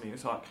that to me. It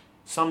was like,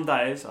 some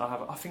days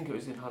I think it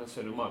was in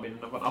Huddersfield, it might have been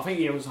another one. I think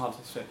it was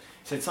Huddersfield.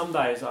 He said, some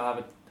days I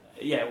have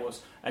it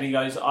was. And he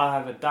goes, I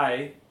have a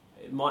day,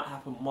 it might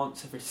happen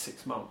once every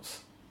 6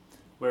 months,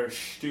 where a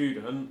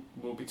student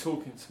will be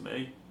talking to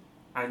me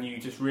and you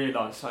just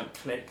realise something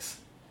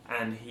clicks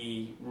and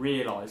he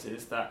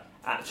realises that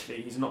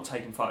actually he's not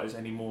taking photos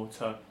anymore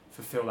to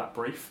fulfil that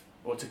brief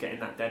or to get in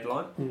that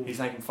deadline. He's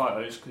taking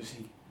photos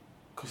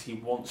because he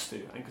wants to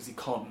and because he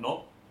can't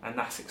not, and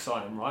that's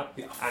exciting, right?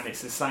 Yeah. And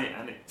it's the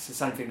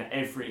same thing that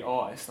every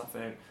artist, I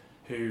think,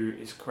 who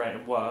is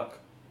creating work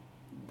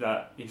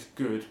that is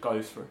good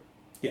goes through.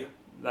 Yeah.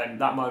 Then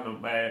that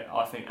moment where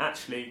I think,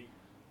 actually,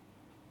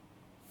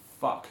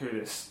 fuck who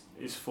this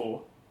is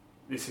for.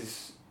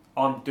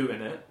 I'm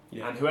doing it,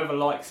 and whoever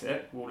likes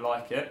it will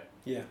like it.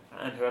 Yeah.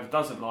 And whoever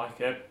doesn't like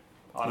it,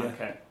 I don't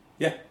care.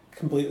 Yeah,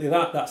 completely.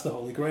 That's the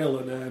holy grail.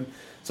 And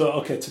so,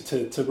 okay,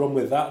 to run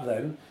with that,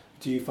 then,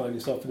 do you find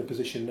yourself in a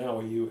position now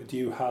where do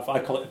you have, I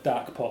call it a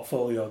dark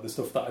portfolio, the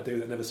stuff that I do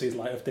that never sees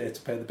light of day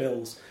to pay the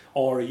bills,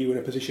 or are you in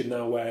a position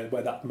now where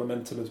that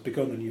momentum has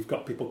begun and you've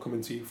got people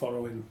coming to you for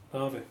Owen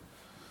Harvey?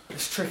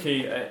 It's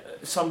tricky.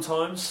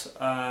 Sometimes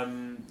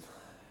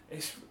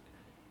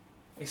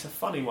it's a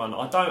funny one.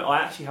 I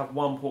actually have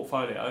one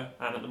portfolio,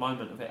 and at the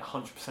moment of it,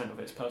 100% of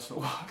it's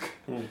personal work,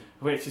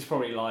 which is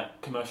probably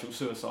like commercial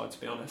suicide, to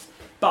be honest.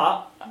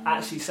 But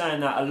actually saying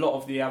that, a lot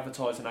of the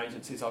advertising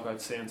agencies I go to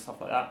see and stuff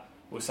like that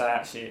will say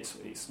actually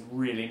it's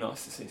really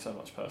nice to see so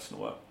much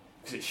personal work,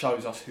 because it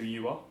shows us who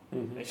you are.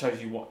 It shows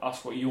you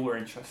what you're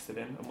interested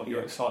in and what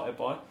you're excited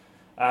by.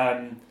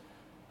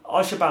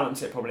 I should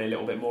balance it probably a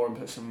little bit more and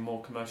put some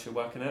more commercial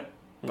work in it.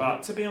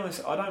 But to be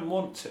honest, I don't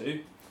want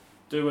to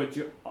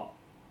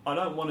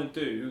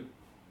do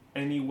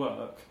any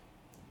work,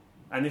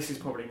 and this is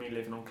probably me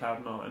living on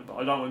cloud nine, but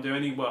I don't want to do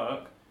any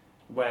work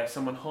where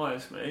someone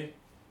hires me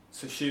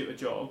to shoot a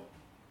job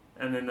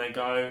and then they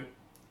go,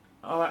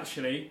 oh,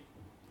 actually,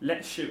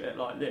 let's shoot it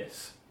like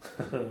this.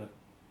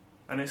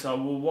 And it's like,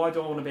 well, why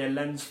do I want to be a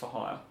lens for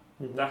hire?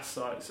 That's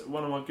like,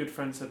 one of my good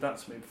friends said that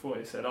to me before.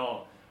 He said,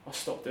 I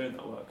stopped doing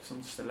that work because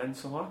I'm just a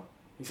lens for hire.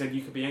 He said,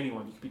 you could be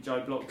anyone, you could be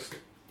Joe Bloggs.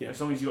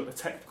 As long as you've got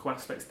the technical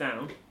aspects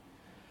down.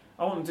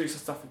 I want to do some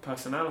stuff with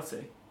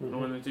personality. I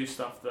want to do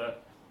stuff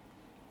that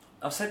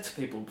I've said to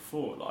people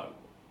before, like,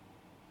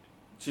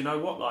 do you know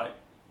what? Like,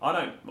 I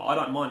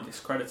don't mind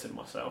discrediting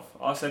myself.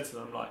 I said to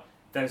them, like,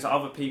 there's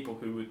other people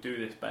who would do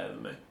this better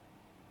than me,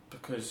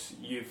 because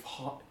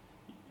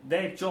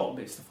their job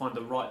is to find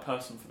the right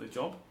person for the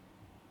job,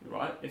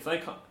 right? If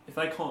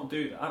they can't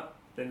do that,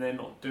 then they're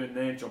not doing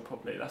their job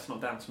properly. That's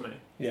not down to me.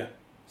 Yeah.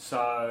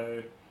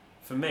 So,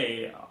 for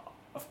me,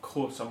 of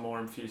course, I'm more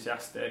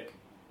enthusiastic.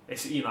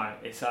 Everyone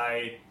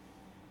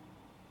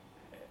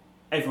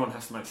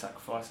has to make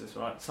sacrifices,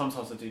 right?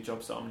 Sometimes I do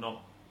jobs that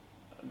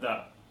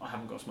I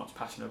haven't got as much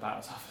passion about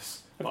as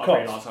others. But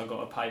I realise I've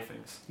got to pay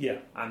things. Yeah.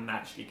 And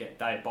actually get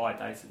day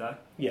to day.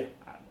 Yeah.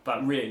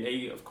 But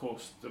really, of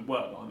course, the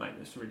work that I make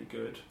that's really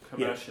good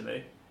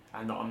commercially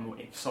and that I'm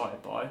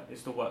excited by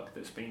is the work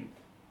that's been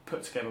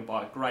put together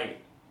by a great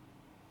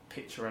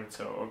picture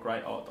editor or a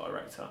great art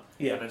director.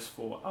 Yeah. And it's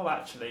for,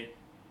 actually,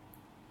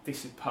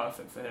 this is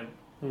perfect for him.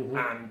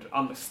 And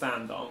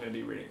understand that I'm going to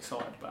be really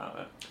excited about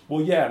it.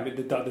 Well, yeah, I mean,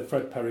 the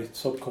Fred Perry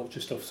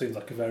subculture stuff seems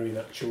like a very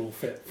natural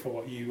fit for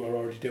what you are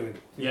already doing.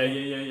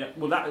 Yeah.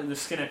 Well, the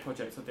Skinhead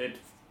project I did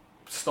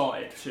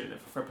started shooting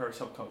it for Fred Perry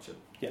subculture.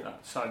 Yeah.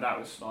 So that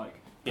was like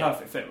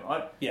perfect fit,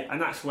 right? Yeah.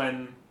 And that's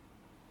when,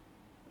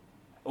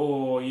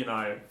 or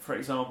for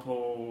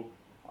example,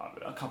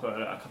 a couple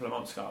of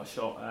months ago I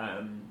shot.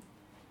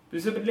 It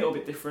was a little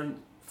bit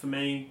different for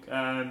me.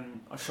 I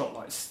shot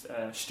like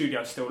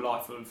studio still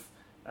life of.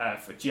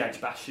 For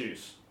GH Bass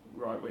shoes,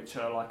 right, which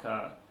are like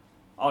I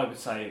would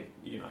say,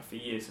 for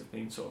years have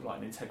been sort of like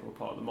an integral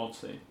part of the mod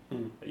scene.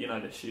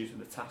 The shoes with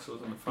the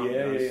tassels on the front,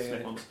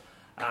 slip-ons.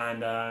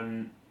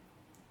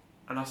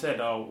 And I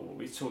said,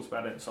 we talked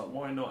about it, it's like,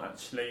 why not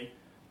actually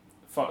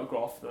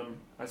photograph them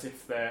as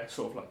if they're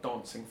sort of like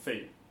dancing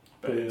feet?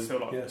 But it's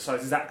still like, so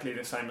exactly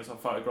the same as I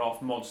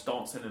photographed mods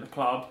dancing in a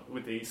club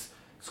with these,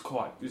 it's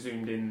quite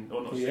zoomed in,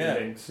 or not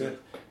zoomed in,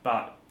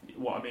 but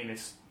what I mean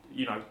is,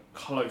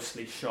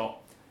 closely shot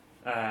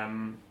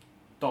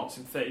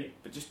dancing feet,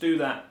 but just do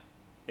that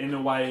in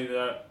a way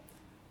that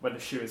where the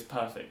shoe is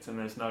perfect and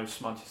there's no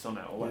smudges on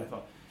it or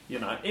whatever.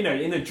 In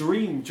a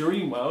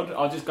dream world,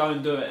 I'll just go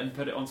and do it and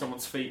put it on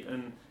someone's feet,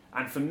 and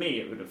for me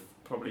it would have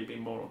probably been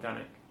more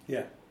organic.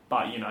 Yeah.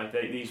 But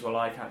these were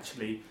like,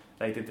 actually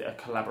they did a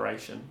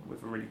collaboration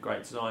with a really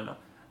great designer,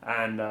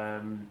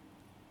 and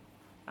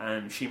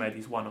she made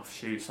these one-off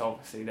shoes. So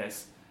obviously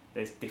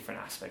there's different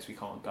aspects we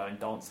can't go and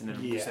dance in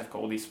them because they've got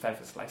all these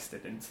feathers laced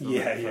into them.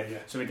 Yeah.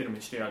 So we did them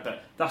in studio,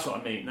 but that's what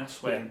I mean.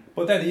 That's when. Yeah.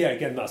 But then,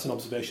 again, that's an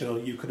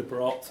observation you could have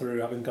brought through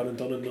having gone and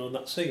done and known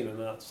that scene, and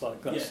that's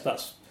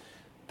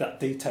that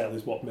detail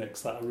is what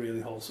makes that a really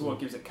wholesome. What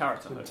gives it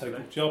character.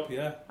 Integral job,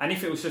 yeah. And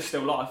if it was just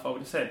still life, I would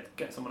have said,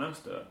 get someone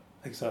else to do it.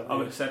 Exactly. I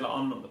would have said, like,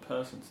 I'm not the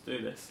person to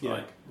do this. Yeah.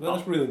 Like, well,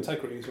 that's real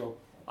integrity as well.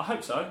 I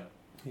hope so.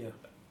 Yeah.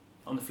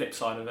 On the flip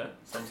side of it,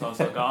 sometimes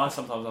I've got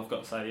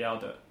to say, yeah, I'll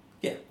do it.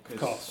 Yeah, of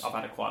course. I've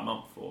had a quiet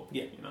month,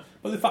 you know.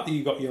 But the fact that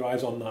you got your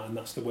eyes on that and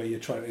that's the way you're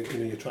trying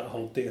to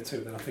hold dear to,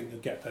 then I think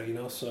you'll get there, you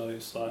know. So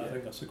it's like I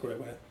think that's a great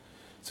way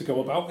to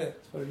go about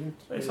it.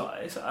 It's a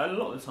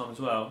lot of the time as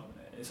well.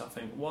 It's I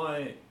think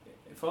why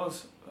if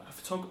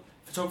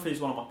photography is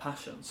one of my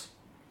passions,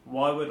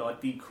 why would I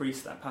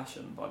decrease that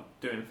passion by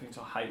doing things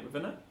I hate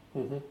within it?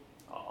 Mm-hmm.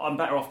 I'm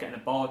better off getting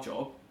a bar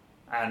job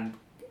and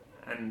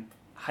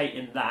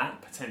hating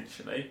that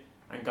potentially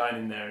and going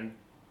in there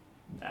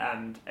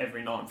and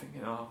every night I'm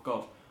thinking, oh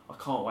God, I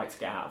can't wait to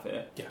get out of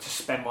here to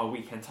spend my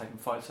weekend taking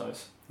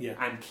photos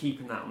and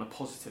keeping that on the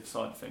positive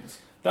side of things.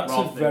 That's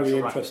a very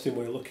interesting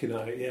way of looking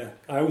at it, yeah.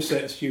 I always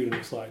say to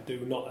students, like, do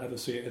not ever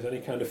see it as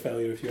any kind of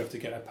failure if you have to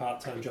get a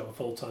part-time job, a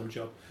full-time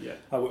job. Yeah.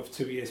 I worked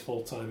for 2 years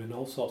full-time in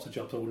all sorts of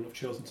jobs I wouldn't have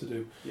chosen to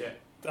do. Yeah.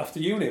 After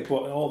uni,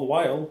 but all the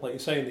while, like you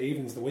say, in the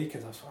evenings, the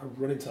weekends, I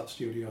run into that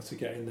studio to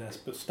get in there,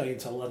 but stay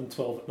until 11,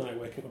 12 at night,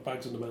 waking up with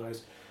bags under my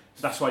eyes.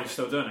 That's why you're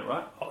still doing it,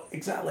 right? Oh,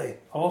 exactly.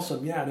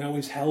 Awesome, yeah. And I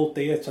always held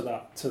dear to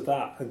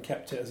that and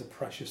kept it as a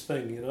precious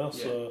thing, you know.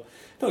 Yeah. So,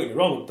 don't get me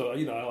wrong,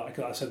 you know, like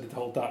I said, the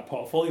whole dark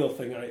portfolio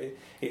thing,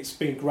 it's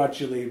been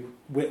gradually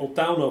whittled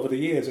down over the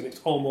years and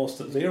it's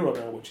almost at zero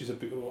now, which is a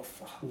bit,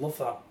 I love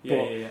that.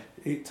 Yeah.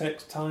 It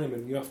takes time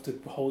and you have to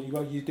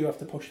you do have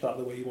to push that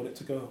the way you want it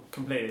to go.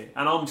 Completely.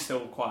 And I'm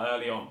still quite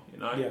early on, you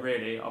know,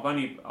 really. I've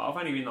only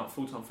been like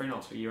full-time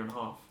freelance for a year and a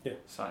half. Yeah.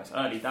 So it's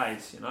early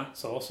days, you know.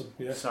 It's awesome,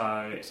 yeah.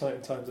 So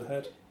exciting times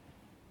ahead.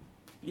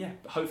 Yeah,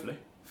 hopefully.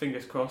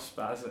 Fingers crossed,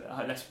 but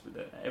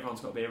everyone's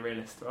got to be a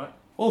realist, right?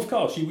 Well, of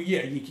course, you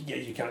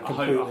can't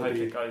completely.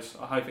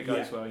 I hope it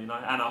goes well, you know.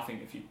 And I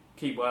think if you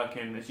keep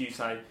working, as you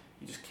say,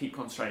 you just keep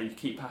concentrating, you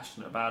keep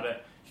passionate about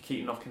it, you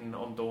keep knocking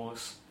on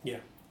doors. Yeah.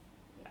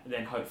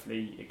 Then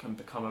hopefully it can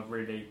become a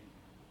really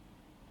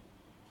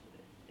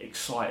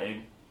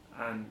exciting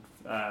and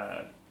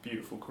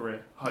beautiful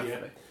career. Hopefully.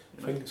 Yeah.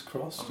 You know? Fingers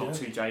crossed. I'm not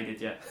too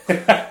jaded yet.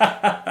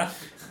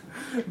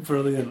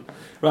 Brilliant.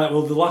 Right,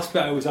 well, the last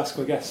bit I always ask,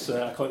 I guess,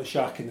 I call it the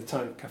shark in the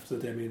tank after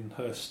the Damien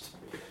Hirst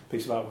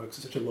piece of artwork.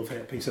 It's such a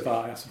love-hate piece of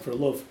art. I ask them for a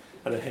love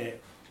and a hate.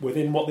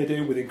 Within what they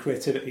do, within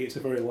creativity, it's a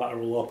very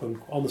lateral,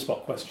 open,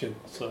 on-the-spot question.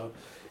 So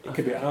it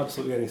could be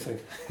absolutely anything.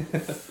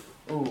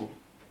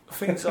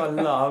 Things I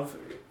love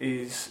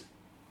is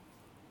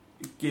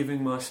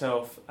giving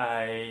myself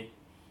a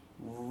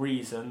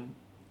reason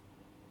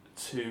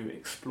to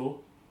explore.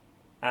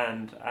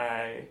 And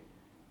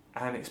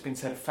it's been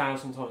said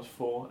 1,000 times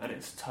before, and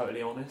it's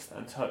totally honest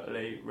and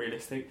totally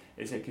realistic,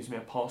 is it gives me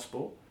a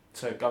passport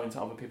to go into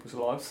other people's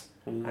lives,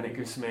 and it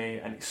gives me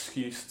an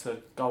excuse to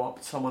go up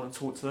to someone and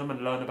talk to them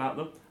and learn about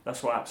them.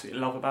 That's what I absolutely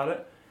love about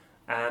it.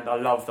 And I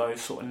love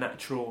those sort of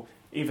natural,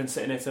 even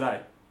sitting here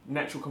today,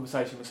 natural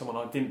conversation with someone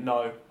I didn't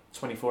know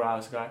 24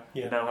 hours ago,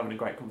 and now having a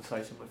great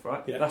conversation with,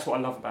 right? Yeah. That's what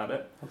I love about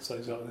it. I'd say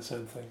exactly the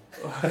same thing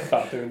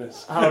about doing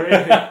this. Oh,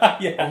 really?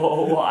 Yeah.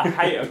 What I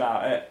hate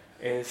about it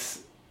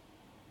is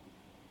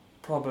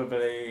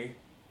probably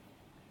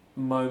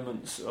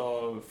moments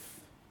of,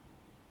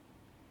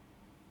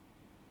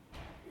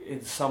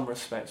 in some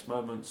respects,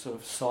 moments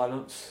of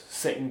silence,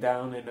 sitting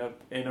down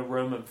in a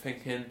room and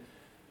thinking,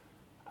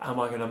 am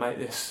I going to make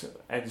this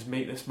ends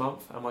meet this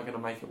month? Am I going to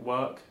make it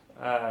work?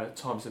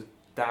 Times of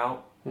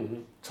doubt,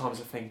 times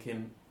of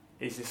thinking,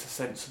 is this a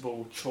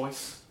sensible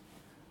choice?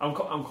 I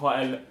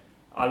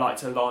like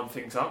to line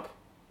things up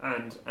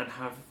and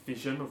have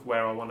vision of what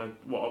I want to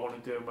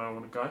do and where I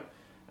want to go.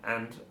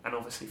 And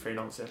obviously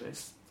freelancing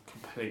is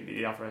completely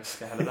the other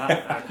scale of that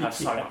and has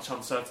so much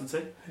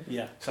uncertainty.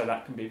 Yeah. So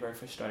that can be very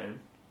frustrating.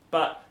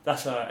 But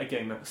that's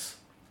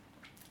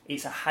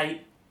it's a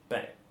hate,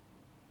 but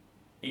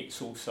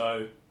it's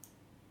also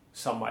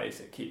some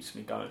ways it keeps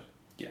me going.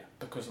 Yeah.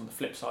 Because on the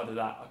flip side of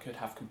that, I could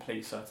have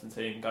complete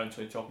certainty and go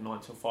into a job 9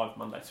 till 5,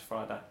 Monday to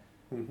Friday.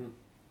 Mm-hmm.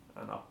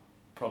 And I'll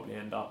probably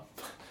end up.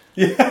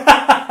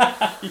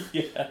 Yeah.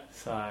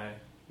 So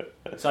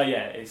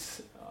yeah,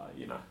 it's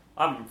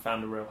I haven't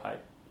found a real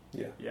hate.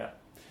 Yeah. Yeah.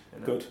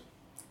 Good.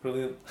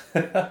 Brilliant.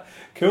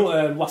 Cool.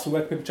 Last one,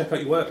 where can people check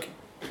out your work?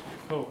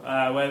 Cool.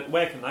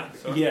 Where can they?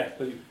 Sorry. Yeah.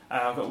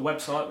 I've got a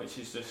website which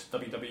is just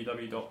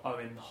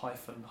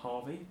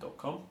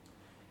www.owen-harvey.com.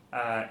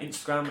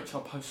 Instagram, which I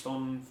post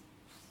on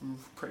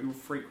pretty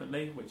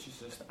frequently, which is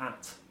just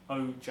at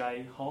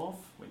 @OJHarv,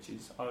 which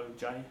is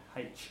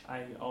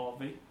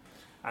OJHARV,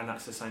 and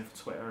that's the same for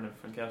Twitter and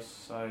everything else.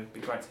 So it'd be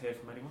great to hear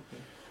from anyone. Yeah.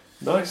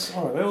 Nice.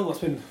 All right, well, that's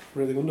been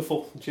really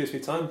wonderful. Cheers for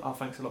your time. Oh,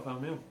 thanks a lot for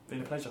having me on.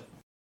 Been a pleasure.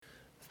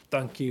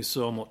 Thank you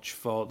so much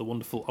for the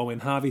wonderful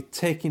Owen Harvey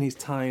taking his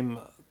time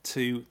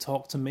to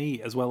talk to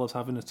me, as well as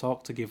having a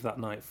talk to give that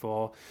night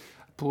for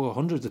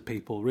hundreds of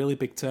people. Really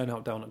big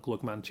turnout down at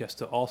Glug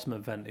Manchester. Awesome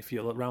event. If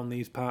you're around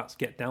these parts,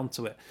 get down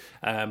to it.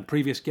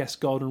 Previous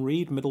guest Gordon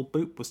Reed, Middle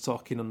Boop, was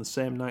talking on the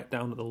same night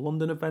down at the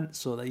London event.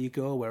 So there you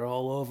go. We're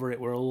all over it.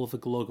 We're all over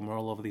Glug and we're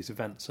all over these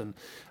events. And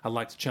I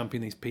like to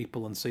champion these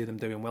people and see them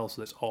doing well.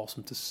 So that's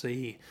awesome to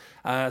see.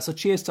 So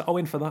cheers to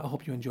Owen for that. I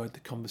hope you enjoyed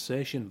the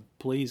conversation.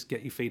 Please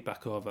get your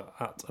feedback over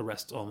at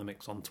Arrest on the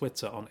Mix on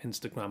Twitter, on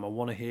Instagram. I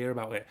want to hear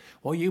about it.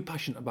 What are you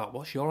passionate about?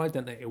 What's your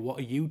identity? What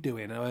are you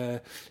doing?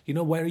 Where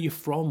are you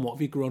from? What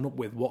have you grown up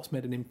with? What's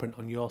made an imprint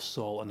on your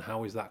soul, and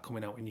how is that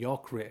coming out in your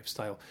creative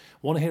style? I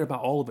want to hear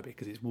about all of it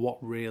because it's what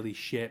really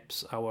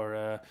shapes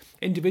our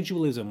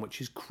individualism, which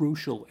is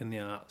crucial in the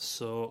arts.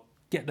 So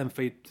get them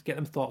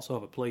thoughts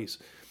over, please.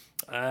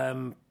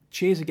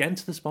 Cheers again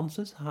to the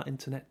sponsors: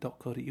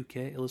 heartinternet.co.uk,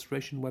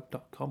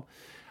 illustrationweb.com.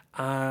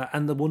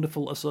 And the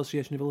wonderful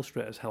Association of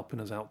Illustrators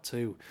helping us out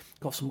too.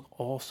 Got some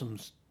awesome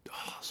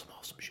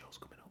shows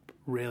coming up.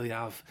 Really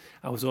have.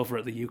 I was over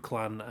at the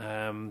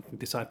UCLan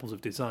Disciples of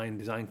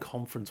Design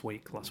Conference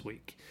Week last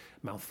week.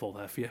 Mouthful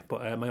there for you.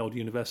 But my old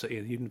university,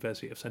 the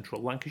University of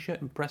Central Lancashire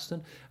in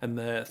Preston, and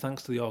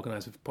thanks to the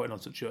organisers for putting on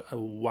such a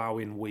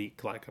wowing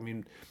week.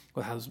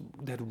 They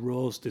had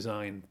Rose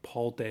Design,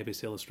 Paul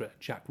Davis Illustrator,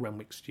 Jack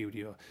Renwick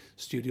Studio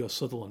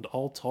Sutherland,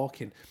 all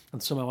talking,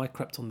 and somehow I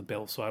crept on the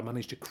bill, so I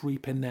managed to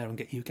creep in there and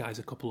get you guys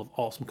a couple of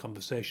awesome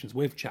conversations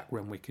with Jack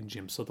Renwick and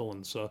Jim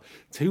Sutherland. So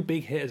two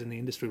big hitters in the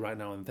industry right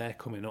now, and they're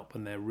coming up,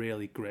 and they're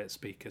really great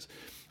speakers.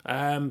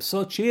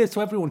 So cheers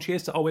to everyone.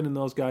 Cheers to Owen and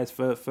those guys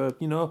for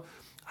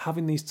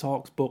having these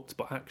talks booked,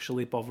 but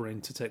actually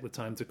bothering to take the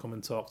time to come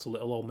and talk to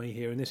little old me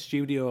here in this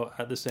studio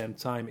at the same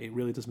time. It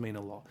really does mean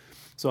a lot.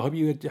 So I hope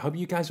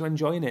you guys are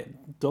enjoying it.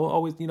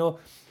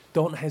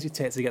 Don't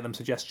hesitate to get them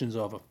suggestions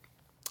over.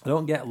 I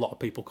don't get a lot of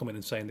people coming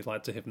and saying they'd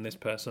like to hear from this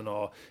person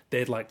or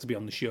they'd like to be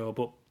on the show,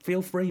 but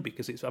feel free,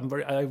 because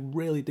I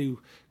really do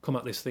come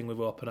at this thing with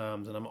open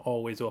arms, and I'm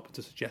always open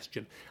to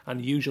suggestion.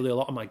 And usually a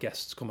lot of my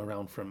guests come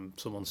around from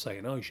someone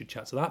saying, oh, you should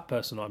chat to that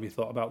person, or have you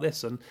thought about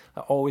this? And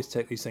I always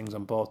take these things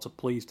on board, so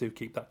please do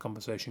keep that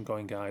conversation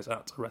going, guys,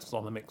 at Arrest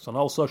on the Mix on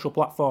all social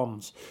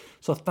platforms.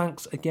 So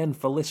thanks again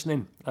for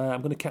listening.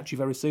 I'm going to catch you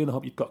very soon. I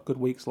hope you've got good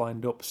weeks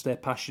lined up. Stay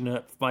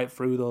passionate, fight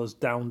through those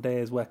down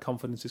days where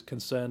confidence is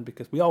concerned,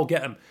 because we all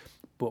get them,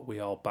 but we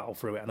all battle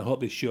through it, and I hope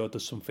this show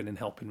does something in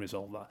helping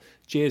resolve that.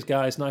 Cheers,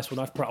 guys. Nice one.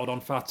 I've prattled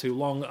on far too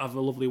long. Have a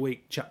lovely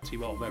week. Chat to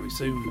you all very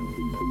soon.